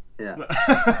off. Yeah.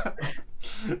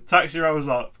 Taxi rolls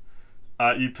up.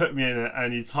 You put me in it,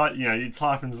 and you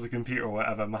type into the computer or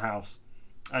whatever, my house,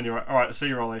 and you're like, all right, see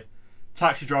you, Ollie.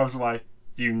 Taxi drives away.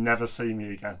 You never see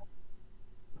me again.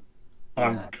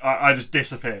 I just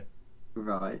disappear.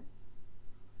 Right.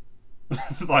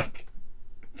 Like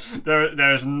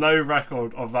there is no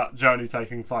record of that journey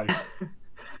taking place,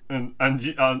 and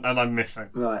I'm missing.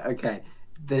 Right. Okay.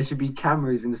 There should be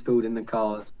cameras installed in the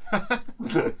cars.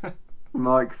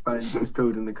 Microphones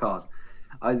installed in the cars.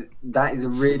 That is a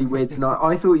really weird scenario.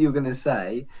 I thought you were going to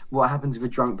say what happens if a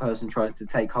drunk person tries to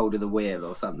take hold of the wheel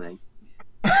or something.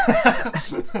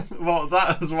 Well,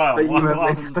 that as well. But you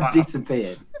have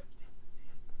disappeared.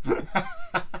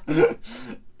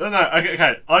 No,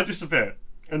 okay, I disappear,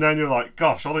 and then you're like,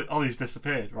 "Gosh, Ollie's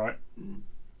disappeared," right?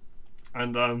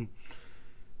 And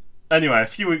anyway, a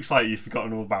few weeks later, you've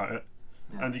forgotten all about it,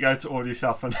 and you go to order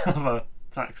yourself another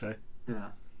taxi. Yeah.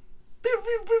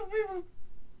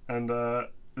 And the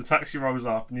taxi rolls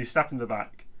up, and you step in the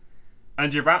back,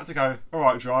 and you're about to go, "All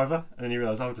right, driver," and then you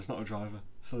realise, "Oh, there's not a driver."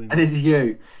 And it's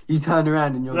you. You turn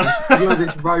around and you're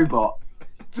this robot.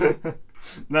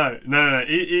 No.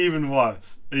 Even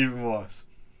worse.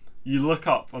 You look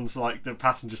up onto like the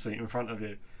passenger seat in front of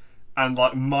you, and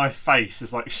like my face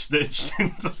is like stitched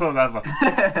into the leather.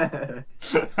 Yeah,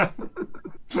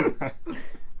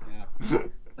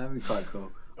 that'd be quite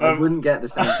cool. I wouldn't get the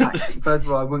same taxi. First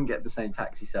of all, I wouldn't get the same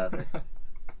taxi service.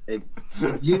 If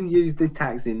you used this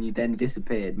taxi and you then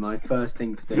disappeared, my first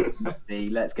thing to do would be,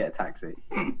 let's get a taxi.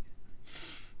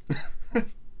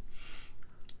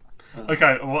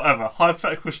 Okay, whatever.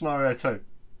 Hypothetical scenario 2.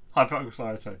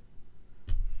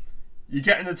 You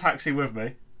get in a taxi with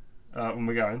me when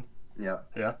we're going. Yeah.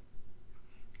 Yeah.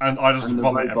 And I just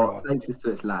vomit everywhere. The robot takes us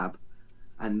to its lab,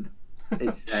 and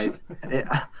it says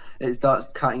it starts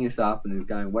cutting us up and is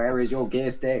going, "Where is your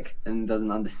gear stick?" and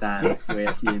doesn't understand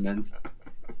we're humans.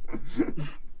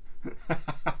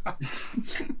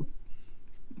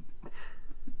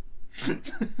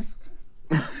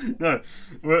 No,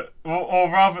 or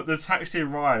rather, the taxi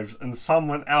arrives and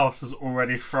someone else has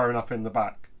already thrown up in the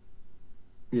back.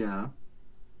 Yeah.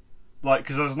 Like,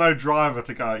 because there's no driver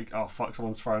to go, "Oh fuck,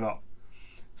 someone's thrown up."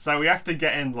 So we have to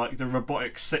get in like the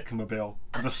robotic sickmobile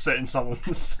and just sit in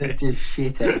someone's seat. There's just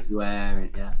shit everywhere.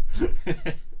 Yeah.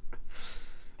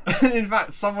 In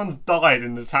fact, someone's died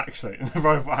in the taxi and the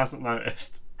robot hasn't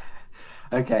noticed.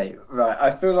 Okay, right. I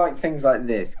feel like things like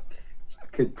this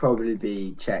could probably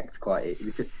be checked quite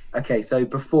easily. Okay, so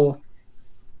before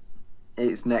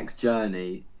its next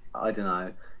journey, I don't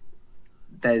know,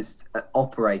 there's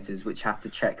operators which have to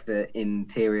check the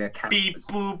interior cameras. Beep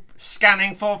boop,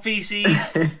 scanning for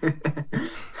feces.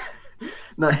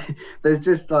 No, there's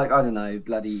just like, I don't know,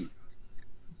 bloody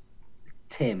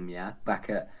Tim, yeah, back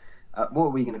at what are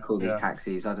we going to call these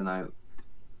taxis? I don't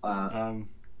know.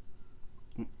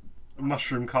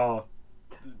 Mushroom car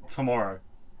tomorrow.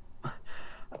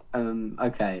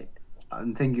 Okay,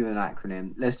 I'm thinking of an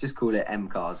acronym. Let's just call it M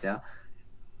cars, yeah?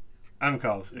 M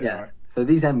cars, yeah. Right. So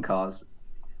these M cars,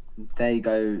 they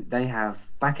have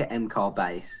back at M car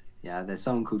base, yeah, there's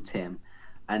someone called Tim,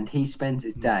 and he spends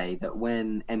his day that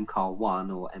when M car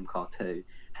 1 or M car 2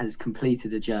 has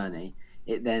completed a journey,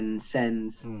 it then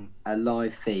sends a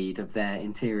live feed of their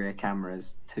interior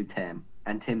cameras to Tim,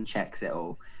 and Tim checks it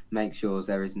all, makes sure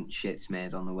there isn't shit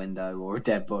smeared on the window or a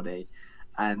dead body.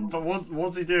 But what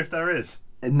does he do if there is?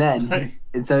 And then,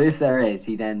 so if there is,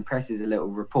 he then presses a little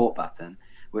report button,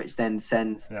 which then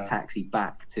sends the taxi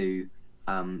back to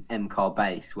M car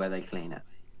base where they clean it.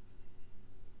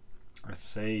 I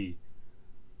see.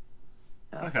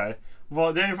 Yeah. Okay.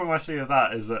 Well, the only problem I see of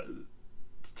that is that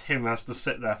Tim has to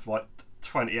sit there for like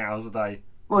 20 hours a day.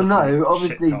 Well, no,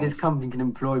 obviously this company can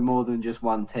employ more than just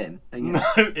one Tim. No,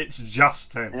 it's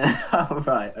just Tim. Oh,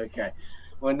 right, okay.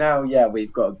 Well, now, yeah,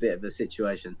 we've got a bit of a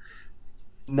situation.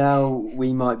 Now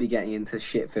we might be getting into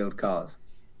shit-filled cars.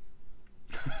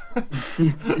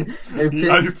 You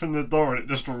open the door and it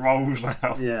just rolls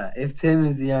out. Yeah, if Tim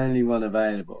is the only one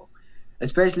available,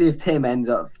 especially if Tim ends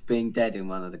up being dead in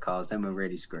one of the cars, then we're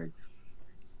really screwed.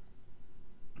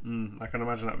 I can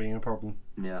imagine that being a problem.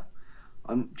 Yeah.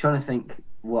 I'm trying to think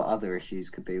what other issues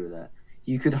could be with that.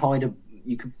 You could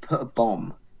put a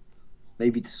bomb.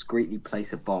 Maybe discreetly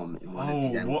place a bomb in one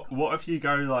of these. What if you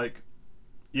go like,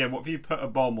 what if you put a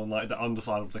bomb on like the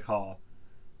underside of the car,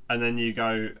 and then you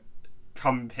go,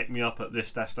 "Come pick me up at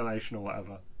this destination" or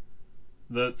whatever.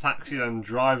 The taxi then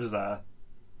drives there,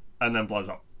 and then blows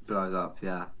up. Blows up,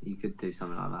 yeah. You could do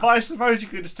something like that. But I suppose you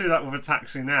could just do that with a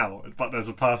taxi now, but there's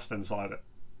a person inside it.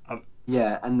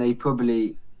 Yeah, and they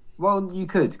probably... Well, you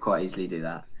could quite easily do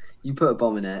that. You put a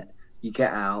bomb in it, you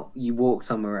get out, you walk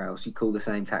somewhere else, you call the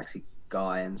same taxi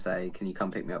guy and say, "Can you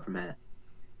come pick me up from here?"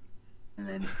 And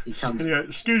then he comes...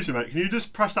 "Excuse me, mate, can you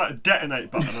just press that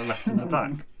detonate button I left in the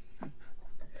back?"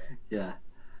 Yeah.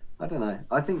 I don't know.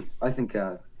 I think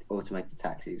automated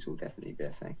taxis will definitely be a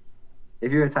thing.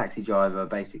 If you're a taxi driver,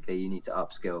 basically you need to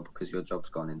upskill because your job's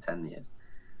gone in 10 years.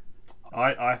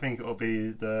 I think it'll be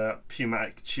the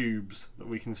pneumatic tubes that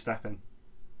we can step in.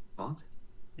 What?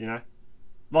 You know?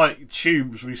 Like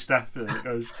tubes we step in, it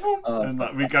goes, and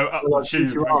like we go up the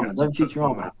tube. Don't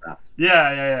Futurama have that?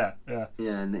 Yeah.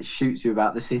 Yeah, and it shoots you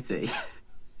about the city.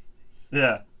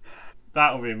 Yeah.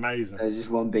 That would be amazing. There's just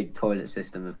one big toilet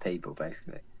system of people,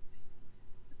 basically.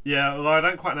 Yeah, although I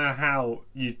don't quite know how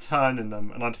you turn in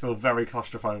them, and I'd feel very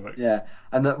claustrophobic. Yeah,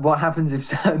 and what happens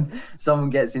if someone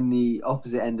gets in the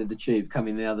opposite end of the tube,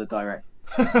 coming the other direction?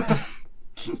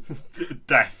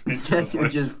 Death You're instantly.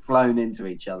 just flown into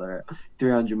each other at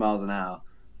 300 miles an hour.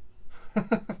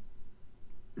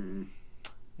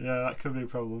 Yeah, that could be a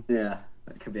problem. Yeah,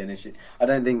 that could be an issue. I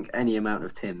don't think any amount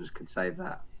of Tims could save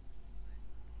that.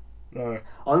 No.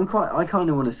 I kind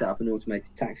of want to set up an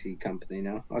automated taxi company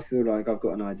now. I feel like I've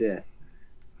got an idea.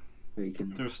 We can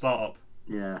Do a startup.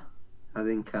 Yeah, I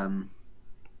think I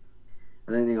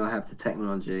don't think I have the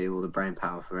technology or the brain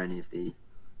power for any of the.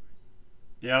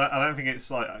 Yeah, I don't think it's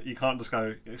like you can't just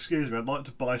go. Excuse me, I'd like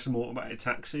to buy some automated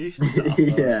taxis to set up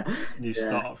a new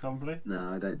startup company.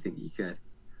 No, I don't think you could.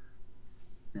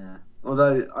 Yeah,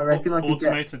 although I reckon I could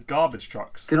automated garbage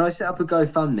trucks. Can I set up a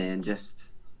GoFundMe and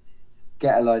just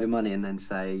get a load of money and then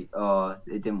say, "Oh,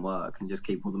 it didn't work," and just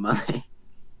keep all the money?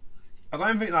 I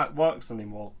don't think that works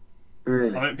anymore.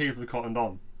 Really? I think people have cottoned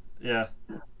on. Yeah.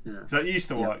 Yeah. That used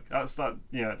to work. That's that.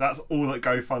 That's all that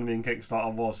GoFundMe and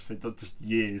Kickstarter was for just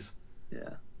years.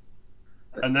 Yeah.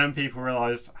 And then people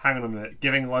realised, hang on a minute,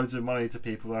 giving loads of money to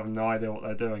people who have no idea what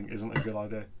they're doing isn't a good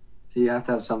idea. So you have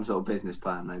to have some sort of business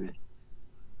plan, maybe.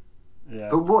 Yeah.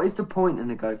 But what is the point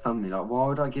in a GoFundMe? Like, why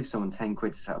would I give someone 10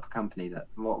 quid to set up a company?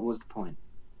 What was the point?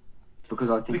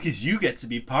 Because you get to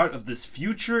be part of this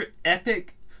future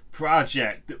epic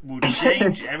project that will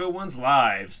change everyone's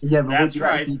lives. Yeah, but that's what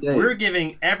right. do you do? We're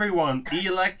giving everyone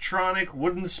electronic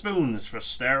wooden spoons for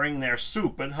stirring their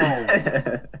soup at home.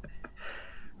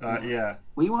 Yeah.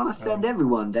 We want to send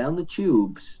everyone down the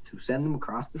tubes to send them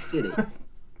across the city.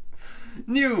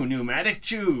 New pneumatic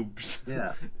tubes.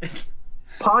 Yeah.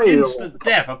 Instant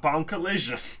death upon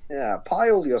collision. Yeah,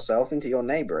 pile yourself into your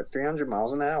neighbor at 300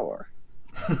 miles an hour.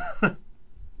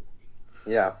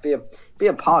 Yeah, be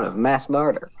a part of mass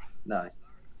murder. No,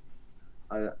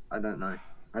 I don't know.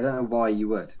 I don't know why you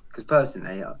would. Because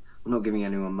personally, I'm not giving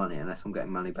anyone money unless I'm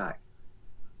getting money back.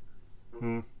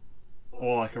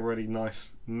 Or like a really nice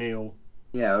meal.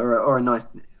 Yeah, or a nice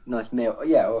meal.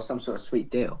 Yeah, or some sort of sweet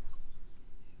deal.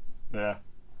 Yeah.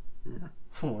 Yeah.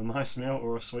 Oh, a nice meal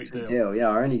or a sweet deal. Yeah,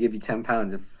 I only give you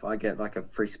 £10 if I get like a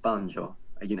free sponge or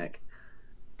a eunuch.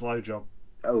 Blowjob.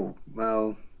 Oh,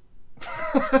 well.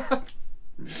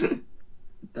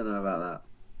 Don't know about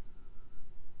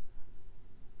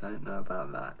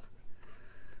that.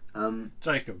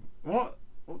 Jacob,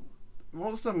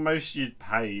 what's the most you'd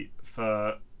pay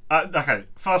for? Okay,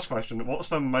 first question. What's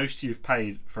the most you've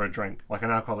paid for a drink, like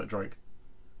an alcoholic drink?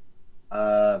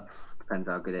 Depends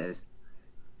how good it is.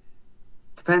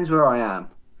 Depends where I am,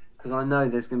 because I know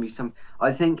there's going to be some.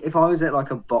 I think if I was at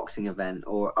like a boxing event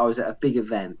or I was at a big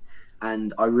event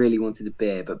and I really wanted a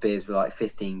beer, but beers were like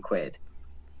 15 quid.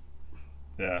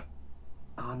 Yeah.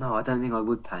 Oh no, I don't think I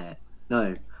would pay it.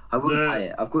 No, I wouldn't pay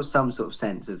it. I've got some sort of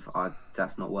sense of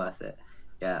that's not worth it.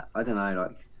 Yeah, I don't know,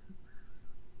 like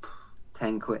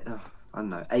 10 quid. Oh, I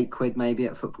don't know, 8 quid maybe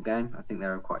at a football game. I think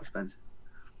they're quite expensive.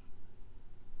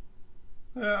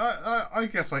 Yeah, I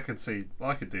guess I could do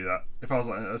that if I was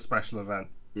like at a special event.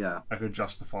 Yeah, I could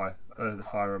justify a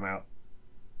higher amount.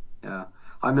 Yeah,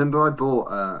 I remember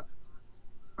I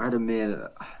had a meal.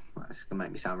 It's gonna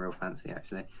make me sound real fancy,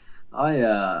 actually.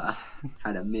 I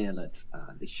had a meal at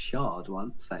the Shard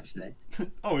once, actually.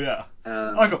 Oh yeah,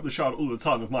 I got the Shard all the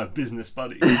time with my business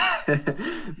buddies.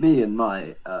 Me and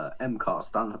my MCAR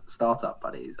startup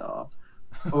buddies are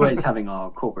always having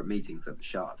our corporate meetings at the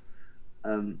Shard.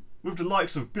 With the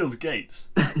likes of Bill Gates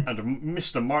and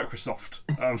Mr. Microsoft.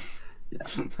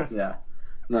 Yeah.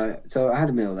 No, so I had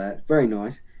a meal there. Very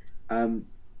nice.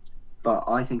 But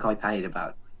I think I paid it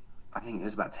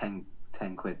was about 10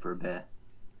 quid for a beer.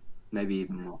 Maybe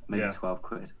even more. Maybe 12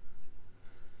 quid.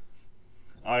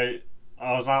 I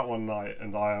was out one night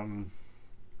and I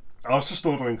was just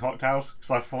ordering cocktails because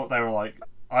I thought they were like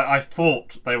I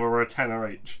thought they were a tenner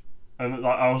each, and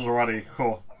like I was already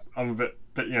cool. I'm a bit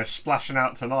splashing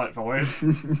out tonight, boys.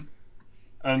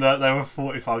 And they were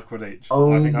 45 quid each.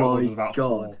 Oh I think I my ordered about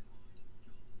god! 4.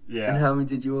 Yeah. And how many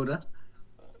did you order?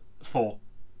 4.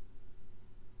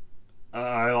 And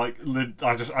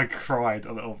I cried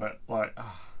a little bit, like.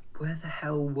 Where the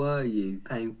hell were you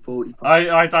paying 45?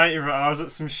 I don't even. I was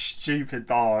at some stupid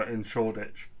bar in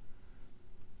Shoreditch.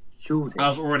 Shoreditch? I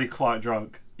was already quite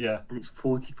drunk. Yeah. And it's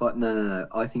 45. No.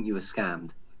 I think you were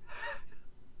scammed.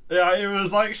 Yeah, it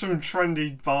was like some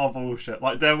trendy bar bullshit.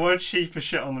 Like there were cheaper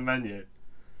shit on the menu,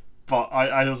 but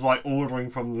I was like ordering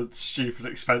from the stupid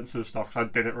expensive stuff because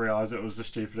I didn't realise it was the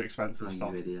stupid expensive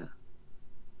stuff. You idiot.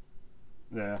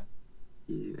 Yeah.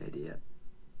 You idiot.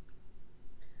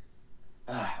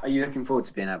 Are you looking forward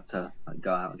to being able to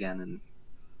go out again and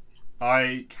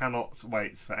I cannot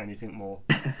wait for anything more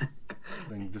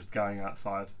than just going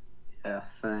outside. Yeah,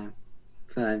 same.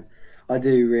 I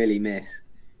do really miss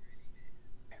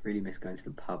going to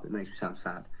the pub. It makes me sound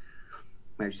sad.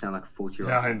 It makes me sound like a 40-year-old.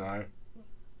 Yeah, I know.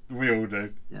 We all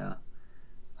do. Yeah,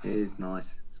 it is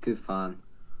nice. It's good fun.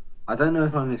 I don't know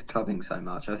if I miss clubbing so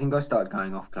much. I think I started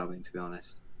going off clubbing, to be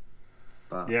honest.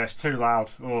 But Yeah, it's too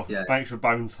loud. Oh, Yeah. makes your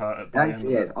bones hurt at the it end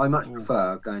actually of is. it. I much Ooh.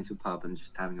 prefer going to a pub and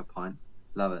just having a pint.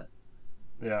 Love it.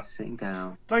 Yeah. Sitting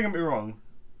down. Don't get me wrong.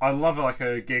 I love like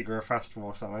a gig or a festival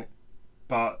or something,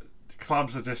 but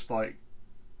clubs are just like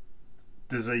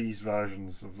disease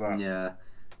versions of that. Yeah.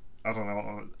 I don't know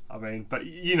what I mean, but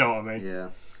you know what I mean. Yeah.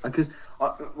 Because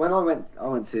when I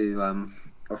went to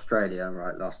Australia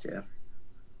last year,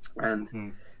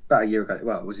 and about a year ago.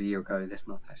 Well, it was a year ago this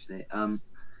month actually.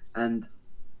 And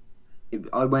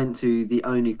I went to the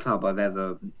only club I've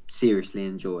ever seriously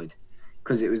enjoyed,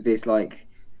 because it was this like,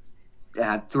 it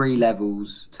had 3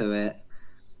 levels to it.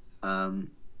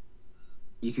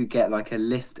 You could get like a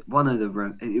lift. One of the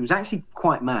room. It was actually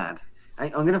quite mad.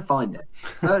 I'm gonna find it.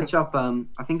 Search up.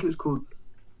 I think it was called.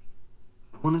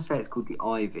 I want to say it's called the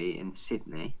Ivy in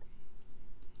Sydney.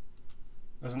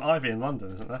 There's an Ivy in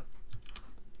London, isn't there?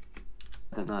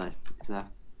 I don't know. Is there?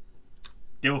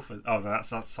 Guildford. Oh, no, that's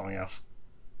something else.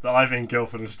 The Ivy in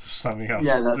Guildford is just something else.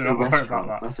 Yeah, that's Do a not worry restaurant.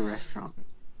 about that. That's a restaurant.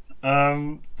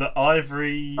 The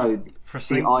Ivory. Oh,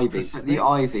 Precinct, the Ivy. The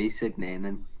Ivy, Sydney, and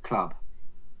then club.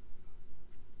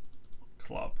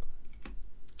 Club.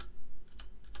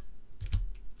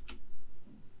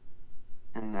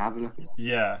 And have a look at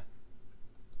Yeah.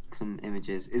 some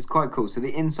images. It's quite cool. So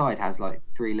the inside has like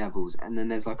 3 levels, and then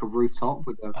there's like a rooftop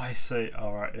with a. I see.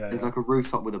 All right. Yeah. There's like a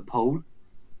rooftop with a pool.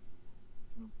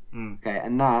 Okay,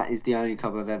 and that is the only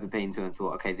club I've ever been to and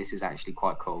thought, okay, this is actually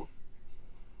quite cool.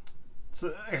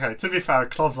 So, okay, to be fair,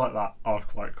 clubs like that are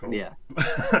quite cool. Yeah.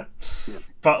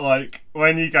 But like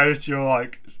when you go to your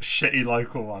like shitty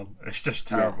local one, it's just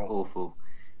terrible. Yeah, awful.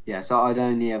 Yeah, so I'd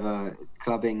only ever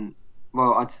clubbing.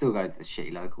 Well, I'd still go to the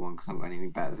shitty local one because I haven't got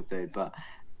anything better to do. But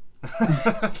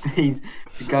these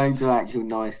going to actual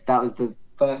nice. That was the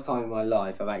first time in my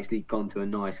life I've actually gone to a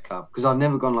nice club, because I've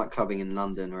never gone like clubbing in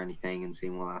London or anything and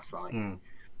seen what that's like.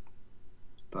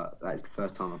 But that's the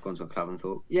first time I've gone to a club and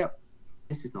thought, yep,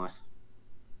 this is nice.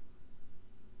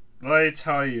 Did I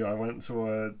tell you I went to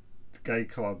a gay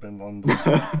club in London?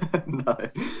 No.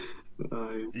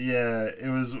 Yeah, it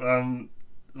was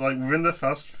like within the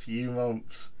first few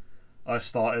months I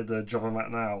started the job I'm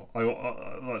at now. I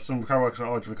got like some co-workers were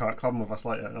like, "Oh, do we can't club with us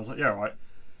later?" And I was like, "Yeah, right."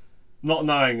 Not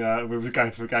knowing we were going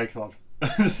to a gay club.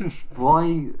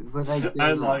 Why were they doing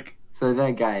and that? like, so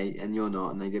they're gay and you're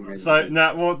not, and they didn't really. So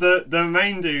now, well, the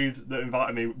main dude that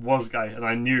invited me was gay, and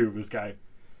I knew he was gay.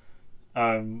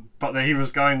 But then he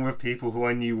was going with people who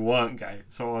I knew weren't gay,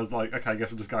 so I was like, okay, I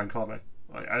guess we'll just go and clubbing.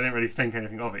 Like, I didn't really think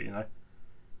anything of it, you know.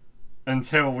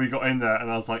 Until we got in there, and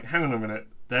I was like, hang on a minute,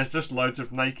 there's just loads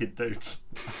of naked dudes.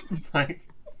 Like.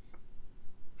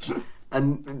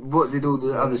 And what did all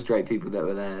the other straight people that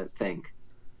were there think?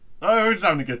 Oh, we were just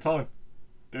having a good time.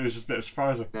 It was just a bit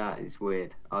surprising. That is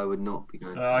weird. I would not be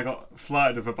going to I got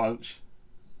flirted with a bunch.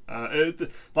 Like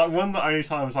one of the only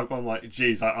times I've gone like,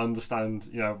 geez, I understand,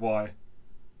 you know, why.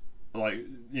 Like,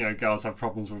 you know, girls have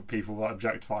problems with people like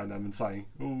objectifying them and saying,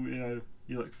 oh, you know,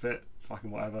 you look fit,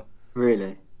 fucking whatever.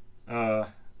 Really?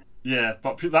 Yeah,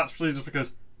 but that's probably just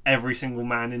because every single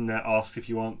man in there asks if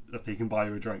he can buy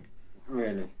you a drink.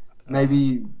 Really?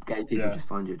 Maybe gay people just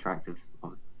find you attractive.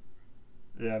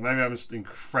 Yeah, maybe I'm just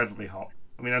incredibly hot.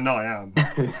 I mean, I know I am.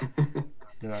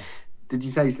 You know. Did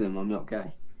you say to them, I'm not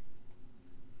gay?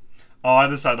 Oh, I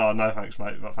just said, oh, no thanks,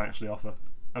 mate, but thanks for the offer.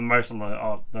 And most of them are like,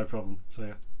 oh, no problem, see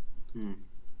ya.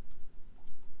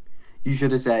 You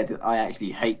should have said, I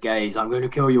actually hate gays, I'm going to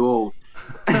kill you all.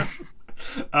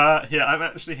 Yeah, I'm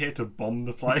actually here to bomb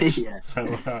the place.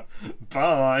 So,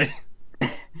 bye.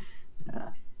 Yeah.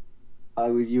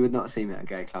 You would not see me at a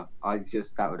gay club.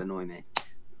 That would annoy me.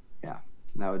 Yeah,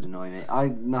 that would annoy me.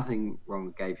 Nothing wrong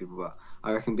with gay people, but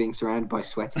I reckon being surrounded by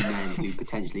sweaty men who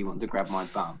potentially want to grab my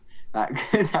bum, that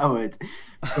would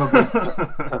probably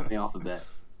put me off a bit.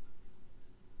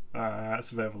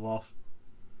 That's a bit of a laugh.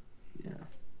 Yeah.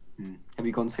 Have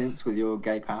you gone since with your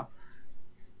gay pal?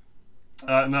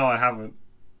 No, I haven't.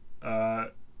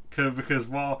 Because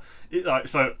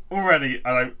so already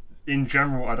in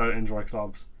general I don't enjoy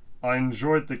clubs. I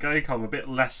enjoyed the gay club a bit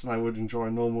less than I would enjoy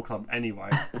a normal club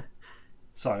anyway.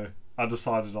 So I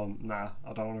decided on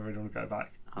I don't really want to go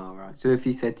back. Oh, right. So if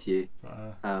he said to you,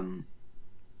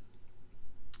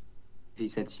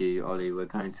 Ollie, we're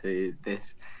going to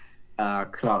this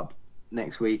club,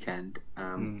 next weekend.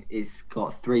 It's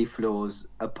got 3 floors,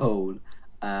 a pool,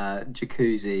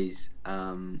 jacuzzis.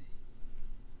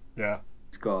 Yeah.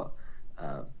 It's got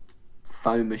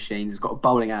foam machines. It's got a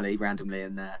bowling alley randomly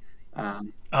in there.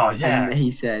 Oh yeah. And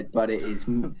he said, but it is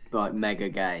like mega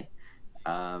gay.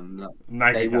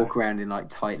 They walk around in like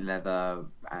tight leather,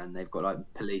 and they've got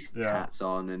like police hats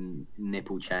on and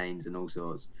nipple chains and all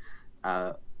sorts.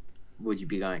 Would you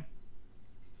be going?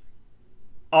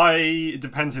 It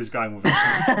depends who's going with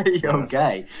it. You're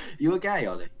gay. You're gay,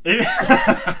 Ollie.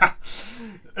 If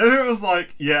it was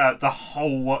like, yeah, the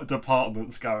whole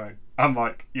department's going, I'm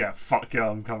like, yeah, fuck yeah,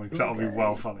 I'm coming, because that'll be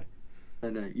well funny.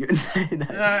 No,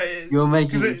 you're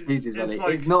making excuses, Ollie.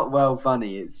 Like... It's not well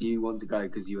funny, it's you want to go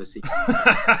because you are secret.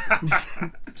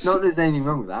 Not that there's anything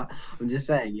wrong with that. I'm just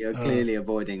saying you're clearly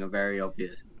avoiding a very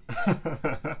obvious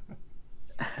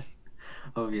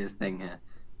thing here.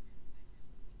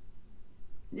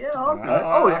 Yeah, I'll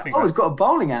go. It's got a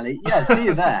bowling alley. Yeah, see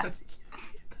you there.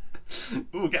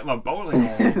 Ooh, get my bowling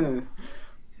on.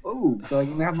 Ooh, so I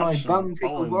can have my bum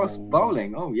tickled whilst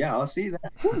bowling. Oh, yeah, I'll see you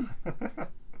there.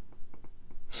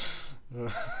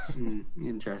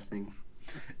 Interesting.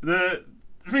 The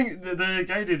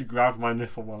gay dude grabbed my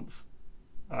nipple once.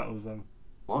 That was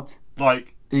What?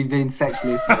 Like... So you've been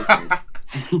sexually assaulted?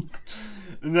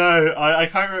 No, I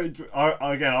can't really...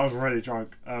 Again, I was really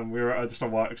drunk. We were at just a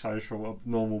work social, a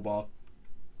normal bar.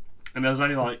 And there was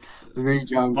only like... Really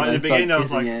drunk. Like in the beginning, I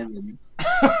was like...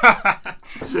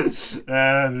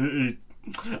 and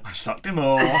I sucked him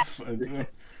off.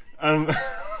 And,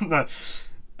 no.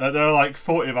 There were like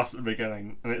 40 of us at the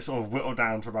beginning, and it sort of whittled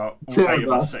down to about 8 of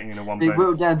us sitting in a one bed. It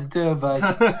whittled down to 2 of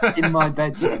us in my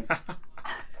bedroom.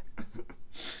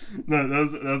 No, there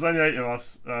was only 8 of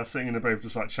us sitting in the booth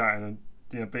just like chatting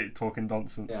and talking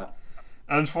nonsense. Yeah.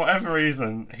 And for whatever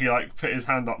reason, he like put his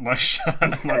hand up my shirt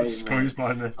and like squeezed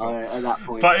my nipple. At that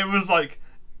point. But it was like,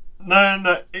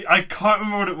 no, I can't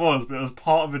remember what it was, but it was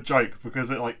part of a joke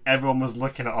because it like everyone was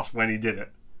looking at us when he did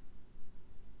it.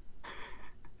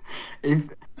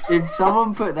 If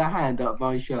someone put their hand up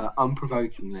my shirt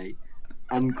unprovokingly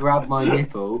and grabbed my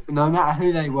nipple, no matter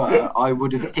who they were, I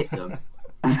would have hit them.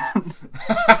 That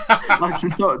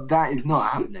is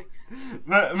not happening.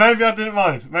 Maybe I didn't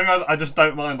mind. Maybe I just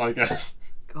don't mind, I guess.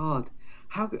 God,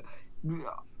 how good.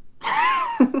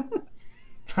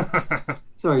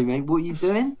 Sorry, mate, what are you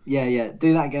doing? Yeah,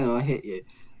 do that again and I'll hit you.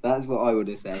 That's what I would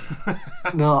have said.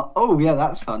 No, oh yeah,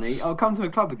 that's funny. I'll come to a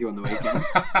club with you on the weekend.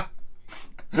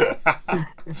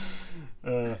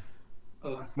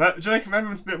 Jake,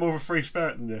 remember it's a bit more of a free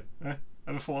spirit than you.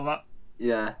 Ever thought of that?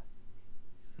 Yeah.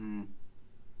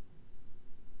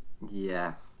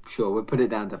 Yeah, sure, we'll put it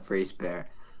down to free spirit.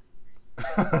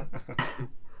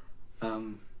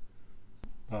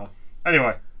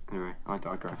 Anyway, I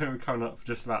digress. I think we're coming up for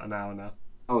just about an hour now.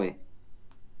 Are we?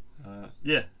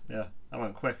 Yeah, that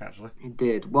went quick actually. It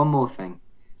did. One more thing.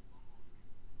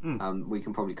 We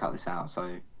can probably cut this out,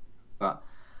 but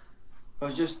I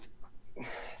was just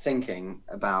thinking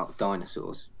about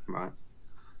dinosaurs, right?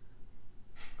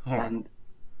 And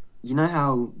you know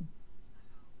how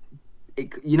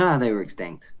they were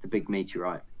extinct, the big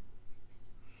meteorite?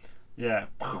 Yeah,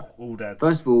 all dead.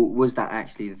 First of all, was that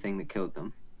actually the thing that killed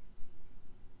them?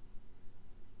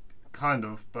 Kind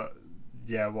of, but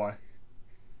yeah, why?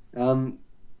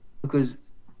 Because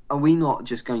are we not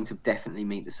just going to definitely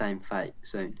meet the same fate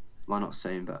soon? Well, not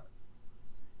soon, but...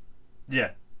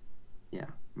 Yeah. Yeah,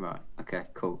 right. Okay,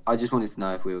 cool. I just wanted to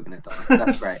know if we were going to die.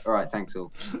 That's great. All right, thanks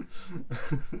all.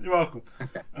 You're welcome.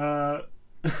 Okay.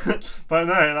 But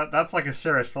no, that's like a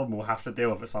serious problem we'll have to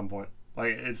deal with at some point.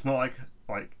 Like, it's not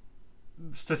like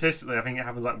statistically, I think it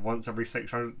happens like once every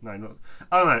 600... No, not...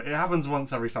 I don't know. It happens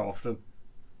once every so often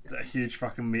that a huge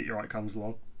fucking meteorite comes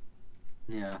along.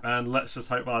 Yeah. And let's just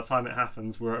hope by the time it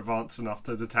happens, we're advanced enough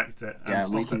to detect it and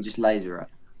stop we can just laser it.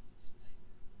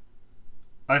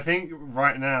 I think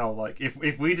right now, like,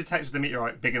 if we detected the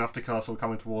meteorite big enough to kill us all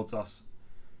coming towards us,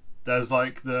 there's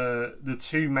like the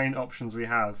 2 main options we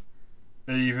have.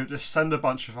 Either just send a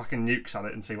bunch of fucking nukes at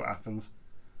it and see what happens,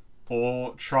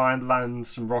 or try and land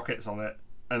some rockets on it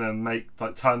and then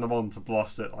turn them on to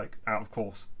blast it like out of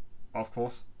course. Of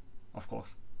course.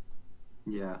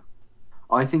 Yeah.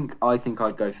 I think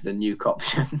I'd go for the nuke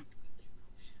option.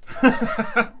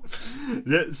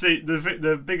 Yeah, see,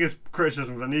 the biggest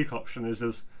criticism of the nuke option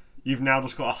is you've now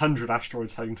just got 100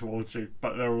 asteroids heading towards you,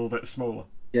 but they're all a bit smaller.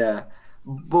 Yeah.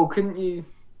 Well, couldn't you...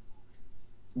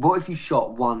 What if you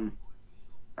shot one...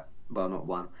 Well, not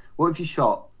one. What if you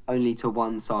shot only to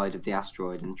one side of the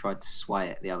asteroid and tried to sway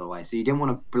it the other way? So you didn't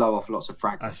want to blow off lots of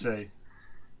fragments. I see.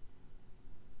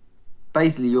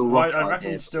 Basically, your rocket I reckon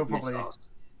idea still for probably... missiles.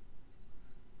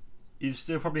 you'd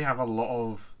still probably have a lot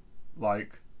of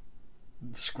like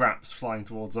scraps flying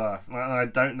towards Earth. And I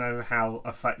don't know how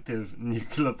effective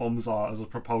nuclear bombs are as a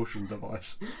propulsion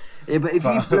device. Yeah, but if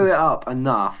you blew it up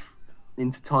enough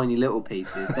into tiny little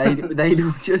pieces, they'd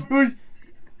all just.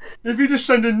 If you just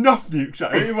send enough nukes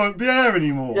at it, it won't be there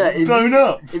anymore. Yeah, It's blown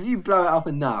up. If you blow it up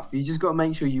enough, you just got to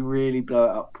make sure you really blow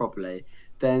it up properly.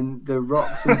 Then the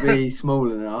rocks will be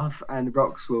small enough, and the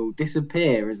rocks will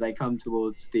disappear as they come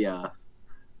towards the Earth.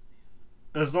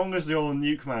 As long as your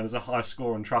nuke man is a high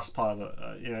score on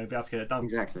Trustpilot, be able to get it done.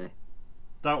 Exactly.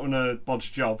 Don't want a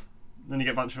bodge job. Then you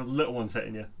get a bunch of little ones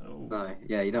hitting you. Oh. No,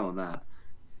 yeah, you don't want that.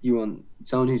 You want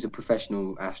someone who's a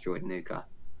professional asteroid nuker.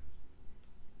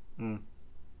 Hmm.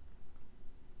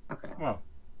 Okay. Well,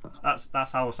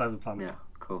 that's how we'll save the planet. Yeah,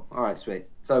 cool. All right, sweet.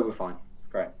 So we're fine.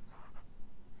 Great.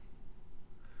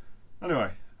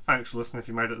 Anyway, thanks for listening if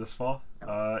you made it this far.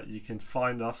 You can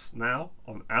find us now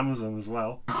on Amazon as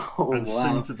well. Oh, and wow.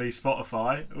 soon to be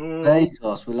Spotify. Ooh.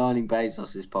 Bezos. We're lining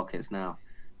Bezos' pockets now.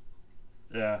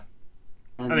 Yeah.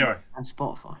 And, Anyway. And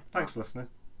Spotify. Thanks for listening.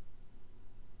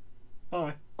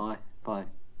 Bye. Bye. Bye.